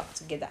still go back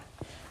together.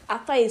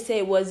 After he said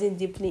he wasn't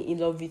deeply in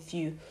love with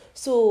you.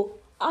 So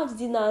how did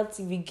he not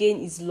regain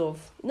his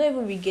love? Not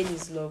even regain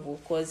his love,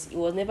 because he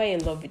was never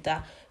in love with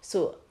her.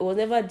 So he was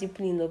never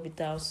deeply in love with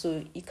her.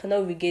 So he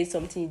cannot regain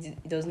something he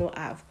does not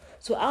have.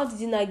 So how did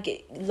he not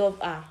love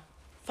her?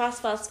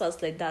 Fast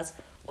like that.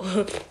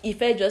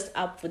 If it just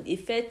happened,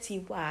 if it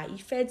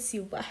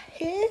tiwa,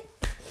 hey,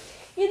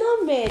 you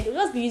know, men, they'll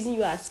just be using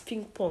you as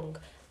ping pong,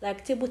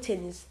 like table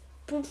tennis,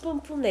 boom,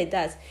 like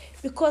that.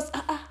 Because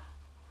I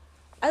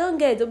don't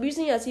get it. They'll be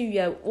using you as if you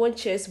are one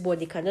chess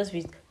board. They can just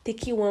be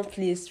taking one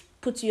place,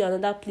 put you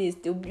another place.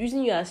 They'll be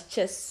using you as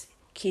chess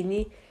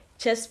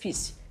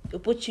piece. They'll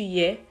put you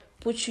here.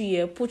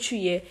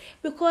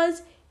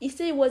 Because he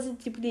said he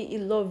wasn't deeply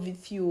in love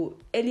with you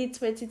early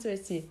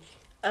 2020.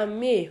 And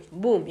May,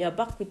 boom, you're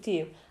back with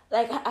him.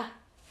 Like,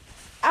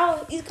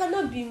 it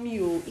cannot be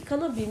me, oh. It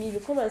cannot be me. You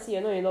come and say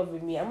you're not in love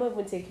with me. I'm not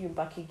even taking you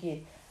back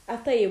again.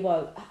 After a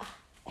while,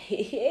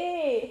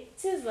 hey,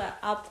 things are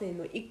happening.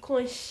 No, it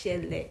can't share,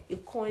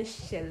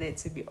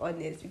 to be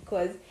honest.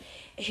 Because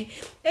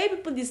every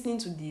people listening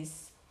to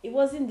this, it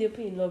wasn't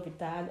deeply in love with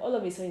her, and all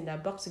of a sudden they're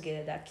back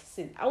together, they're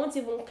kissing. I won't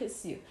even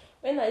kiss you.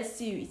 When I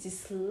see you, it's a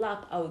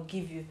slap I will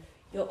give you.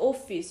 Your whole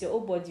face, your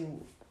whole body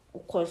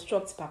will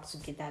construct back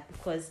together.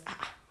 Because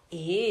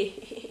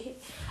I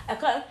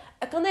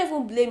cannot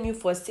even blame you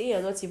for saying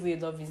you're not even in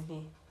love with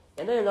me.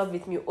 You're not in love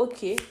with me.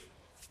 Okay,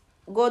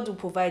 God will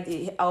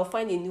provide I'll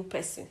find a new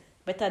person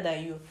better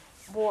than you.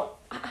 But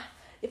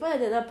the fact that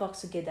they're not back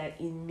together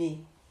in May,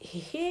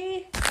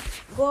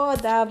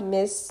 God have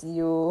mercy,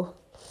 you.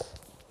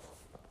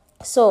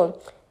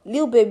 So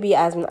Lil Baby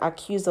has been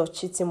accused of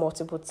cheating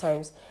multiple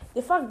times.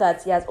 The fact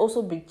that he has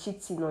also been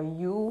cheating on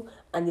you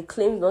and he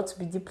claims not to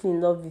be deeply in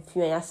love with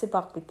you and you're still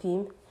back with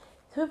him,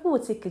 so people will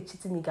take a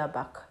cheating nigga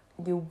back.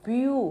 They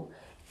will.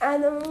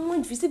 And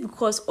if you see,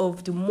 because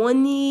of the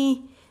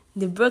money,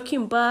 the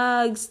Birkin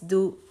bags,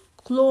 the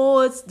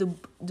clothes,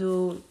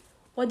 the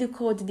what do you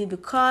call the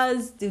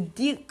cars, the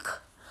dick.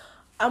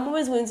 I'm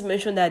always going to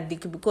mention that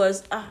dick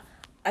because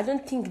I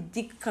don't think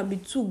dick can be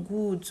too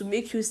good to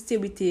make you stay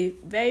with a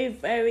very,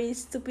 very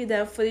stupid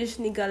and foolish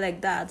nigga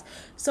like that.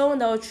 Someone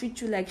that will treat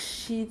you like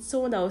shit,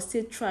 someone that will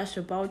say trash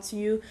about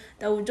you,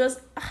 that will just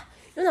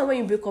you know, when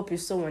you break up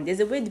with someone, there's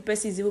a way the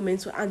person is even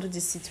meant to handle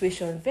the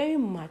situation. Very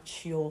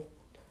mature.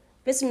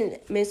 Person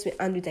meant to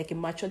handle it like a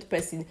matured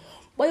person.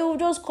 But you will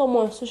just come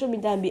on social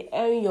media and be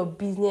airing your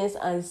business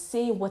and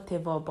say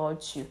whatever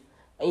about you.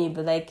 And you'll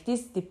be like,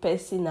 this is the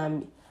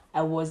person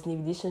I was in a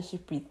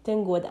relationship with.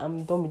 Thank God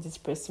I'm done with this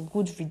person.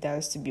 Good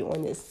riddance, to be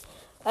honest.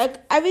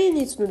 Like, I really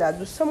need to know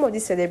that some of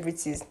these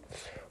celebrities,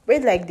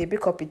 when like they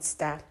break up with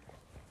star,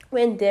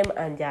 when them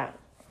and their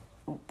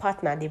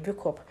partner, they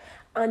break up,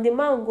 and the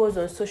man goes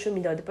on social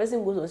media, or the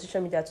person goes on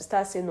social media to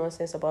start saying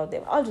nonsense about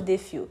them, how do they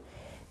feel?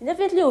 They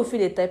definitely will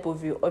feel a type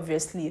of you,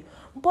 obviously.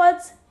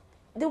 But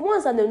the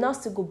ones that will now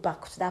still go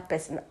back to that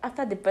person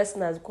after the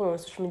person has gone on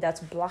social media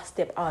to blast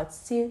them out,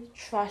 say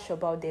trash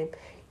about them,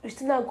 you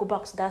still now go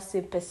back to that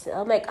same person.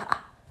 I'm like,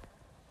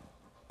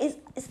 is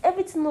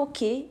everything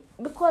okay?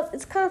 Because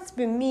it can't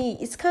be me.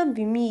 It can't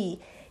be me.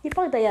 The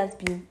fact that he has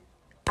been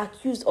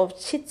accused of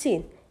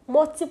cheating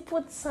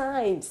multiple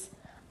times,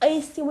 and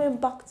he still went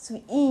back to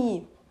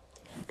him.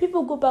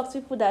 People go back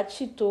to people that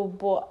cheat,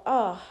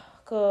 but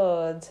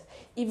God,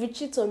 if you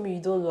cheat on me,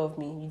 you don't love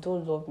me. You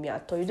don't love me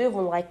at all. You don't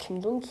even like me.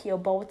 You don't care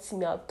about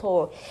me at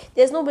all.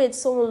 There's no way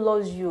someone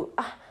loves you.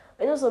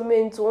 I know some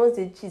men, once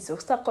they cheat, so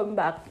start coming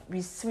back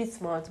with sweet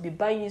mouth to be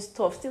buying you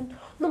stuff. Still,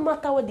 no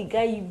matter what the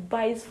guy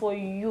buys for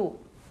you.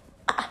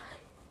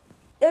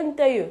 Let me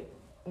tell you,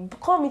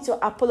 come with your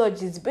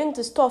apologies, bring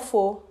the stuff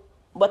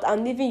but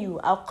I'm leaving you.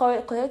 I'll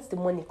collect the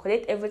money,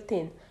 collect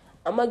everything.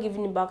 I'm not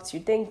giving it back to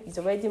you. Thank you. It's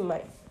already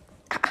mine.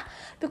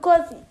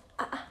 Because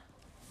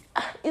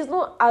it's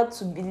not hard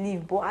to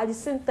believe, but at the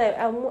same time,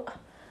 oh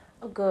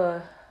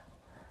God,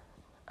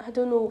 I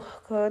don't know.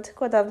 God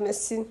have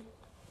mercy.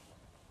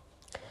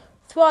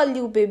 Throughout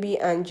Lil Baby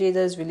and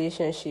Jada's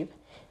relationship,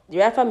 the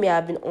rapper may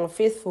have been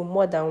unfaithful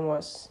more than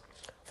once.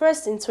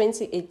 First, in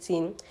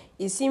 2018,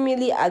 he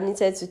seemingly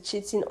admitted to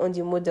cheating on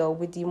the model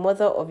with the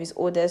mother of his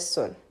oldest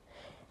son,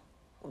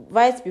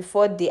 right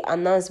before they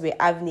announced we're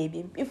having a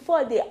baby.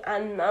 Before they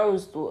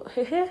announced, though,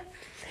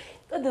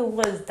 not the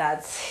ones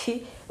that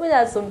when there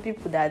are some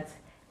people that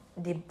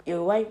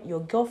your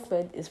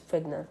girlfriend is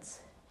pregnant,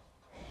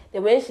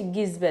 then when she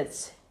gives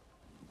birth,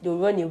 they'll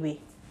run away.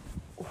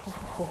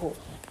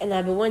 And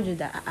I've been wondering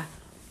that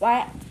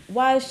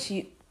why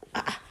she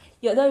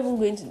you're not even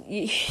going to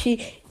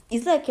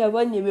it's like you're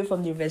running away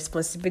from the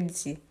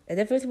responsibility. You're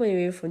definitely running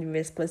away from the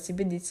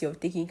responsibility of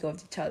taking care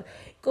of the child.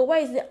 Because why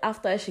is it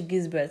after she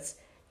gives birth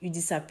you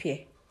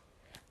disappear?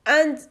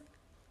 And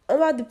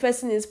while the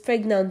person is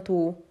pregnant,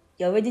 you're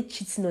already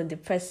cheating on the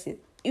person.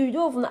 You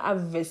don't even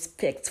have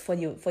respect for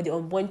the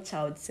unborn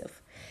child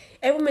itself.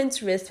 Everyone meant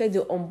to respect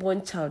the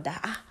unborn child.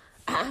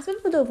 Some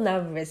people don't even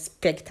have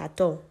respect at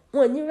all.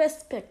 When you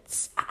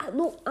respect,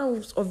 no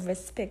ounce of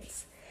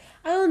respect.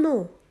 I don't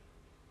know.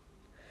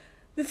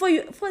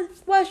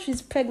 While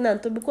she's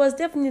pregnant, because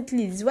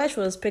definitely while she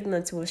was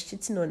pregnant, he was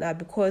cheating on her,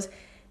 because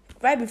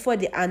right before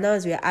they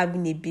announced we are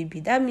having a baby,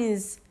 that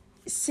means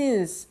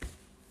since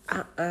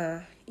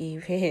then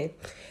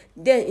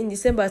in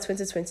December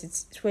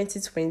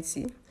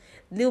 2020,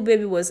 Lil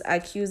Baby was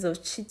accused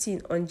of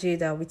cheating on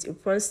Jada with a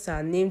porn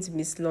star named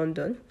Miss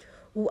London,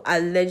 who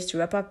alleged the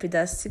rapper paid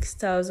her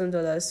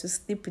 $6,000 to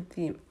sleep with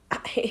him.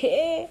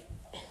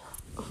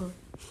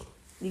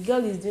 The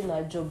girl is doing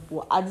her job,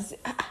 but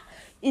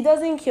he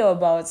doesn't care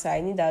about her.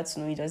 I need her to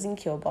know he doesn't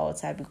care about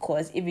her,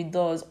 because if he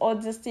does, all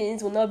these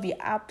things will not be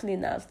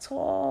happening at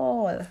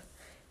all.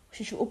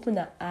 She should open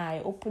her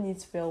eye, open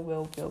it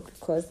well,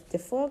 because the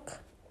fuck.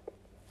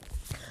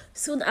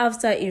 Soon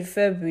after, in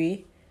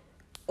February,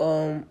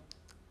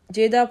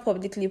 Jada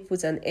publicly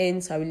put an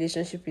end to her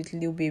relationship with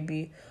Lil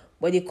Baby,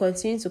 but they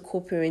continue to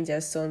co-parent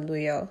their son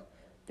Loyal.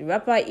 The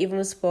rapper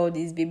even spoiled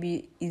his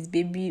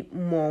baby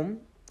mom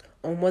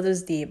on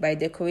Mother's Day by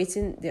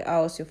decorating the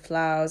house with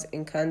flowers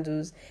and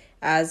candles,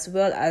 as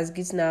well as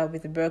getting her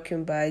with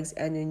Birkin bags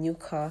and a new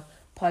car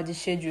per the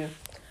schedule.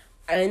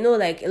 I know,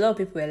 like, a lot of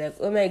people were like,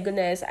 oh my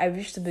goodness, I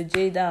wish to be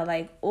Jada,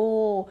 like,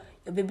 oh,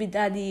 your baby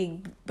daddy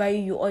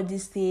buying you all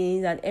these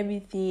things and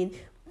everything,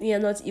 we are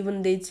not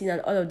even dating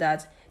and all of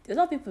that. A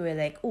lot of people were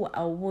like, oh,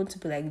 I want to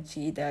be like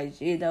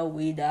Jada,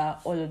 Wada,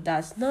 all of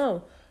that.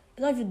 No,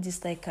 a lot of you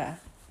dislike her.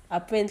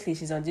 Apparently,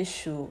 she's on this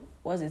show.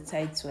 What's the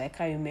title? I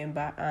can't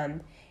remember.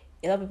 And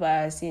a lot of people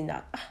are saying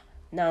that,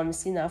 now I'm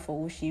seeing her for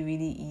who she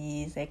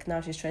really is. Like, now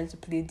she's trying to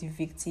play the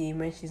victim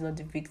when she's not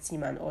the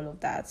victim and all of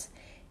that.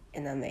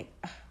 And I'm like,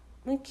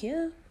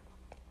 okay.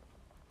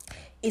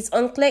 It's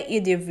unclear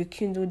if they've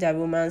rekindled their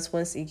romance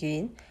once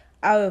again.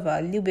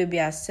 However, Lil Baby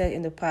has said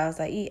in the past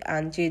that he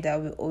and Jada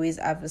will always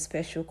have a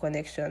special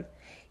connection.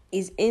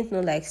 It ain't no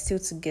like still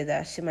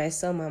together. She my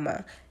son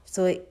mama.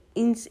 So it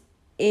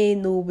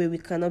ain't no way we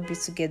cannot be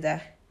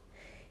together.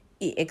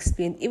 He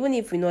explained, even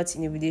if we're not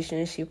in a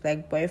relationship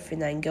like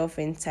boyfriend and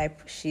girlfriend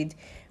type shit,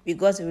 we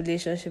got a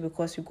relationship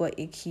because we got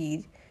a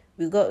kid.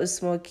 We got a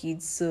small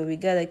kid, so we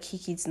gotta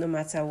kick it no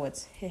matter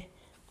what.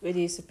 Where do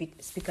you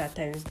speak at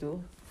times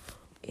though?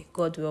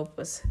 God will help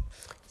us.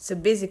 So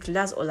basically,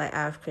 that's all I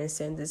have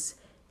concerning this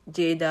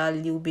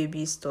Jada Lil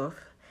Baby stuff.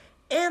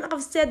 And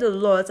I've said a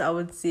lot, I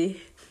would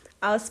say.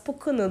 I've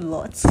spoken a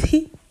lot.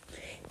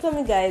 Tell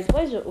me, guys,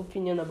 what's your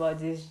opinion about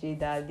this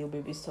Jada Lil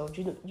Baby stuff?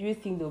 Do you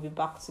think they'll be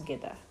back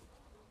together?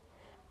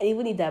 And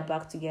even if they're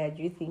back together,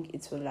 do you think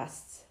it will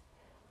last?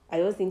 I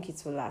don't think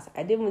it will last.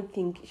 I don't even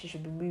think she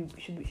should be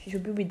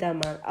with that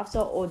man after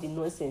all the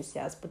nonsense she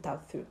has put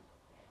out through.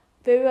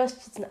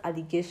 Various cheating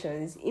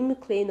allegations, him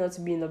claiming not to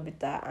be in love with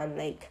her, and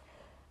like,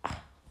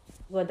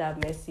 God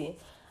have mercy.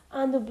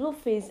 And the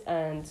Blueface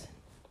and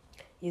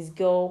his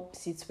girl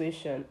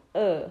situation.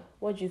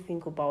 What do you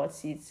think about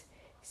it?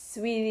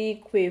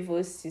 Sweetie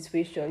Quavo's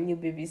situation, Lil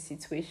Baby's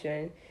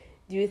situation.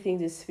 Do you think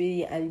the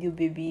Sweetie and Lil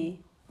Baby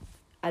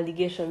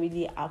allegation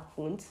really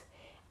happened?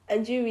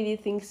 And do you really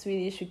think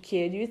Sweetie should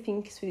care? Do you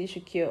think Sweetie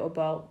should care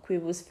about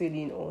Quavo's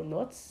feeling or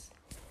not?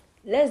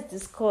 Let's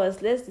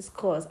discuss.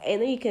 I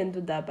know you can do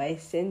that by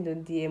sending a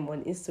DM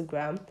on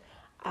Instagram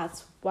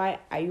at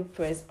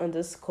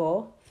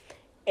 @whyareyoupress_.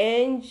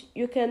 And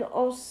you can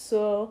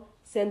also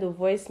send a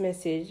voice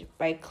message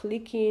by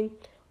clicking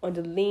on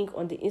the link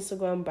on the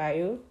Instagram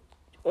bio.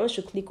 Once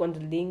you click on the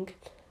link,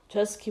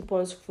 just keep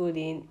on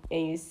scrolling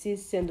and you see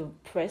send a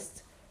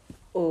pressed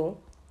or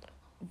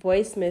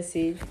voice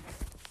message.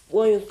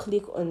 When you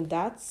click on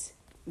that,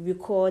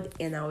 record,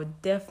 and I will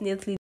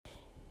definitely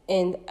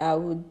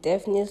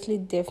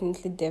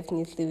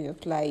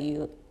reply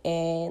you.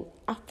 And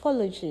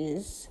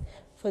apologies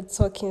for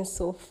talking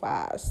so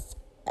fast.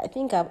 I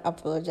think I've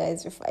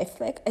apologized before. I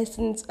feel like I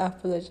still need to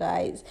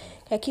apologize.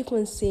 I keep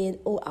on saying,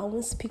 oh, I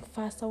won't speak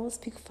fast.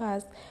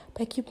 But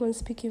I keep on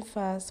speaking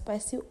fast. But I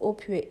still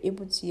hope you were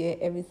able to hear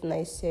everything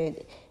I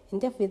said. And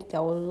definitely,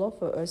 I would love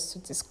for us to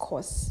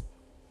discuss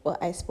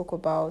what I spoke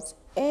about.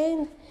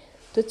 And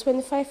the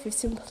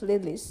 2515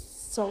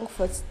 playlist song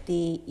for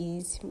today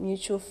is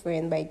Mutual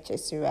Friend by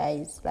Jessie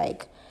Rice.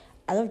 Like,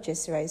 I love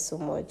Jessie Rice so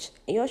much.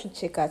 And you all should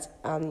check out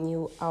our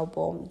new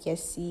album,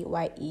 Jessie,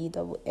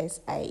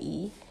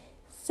 YESSIE.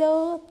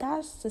 So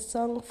that's the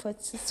song for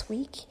this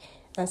week.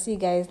 I'll see you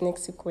guys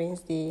next week,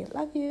 Wednesday.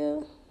 Love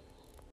you.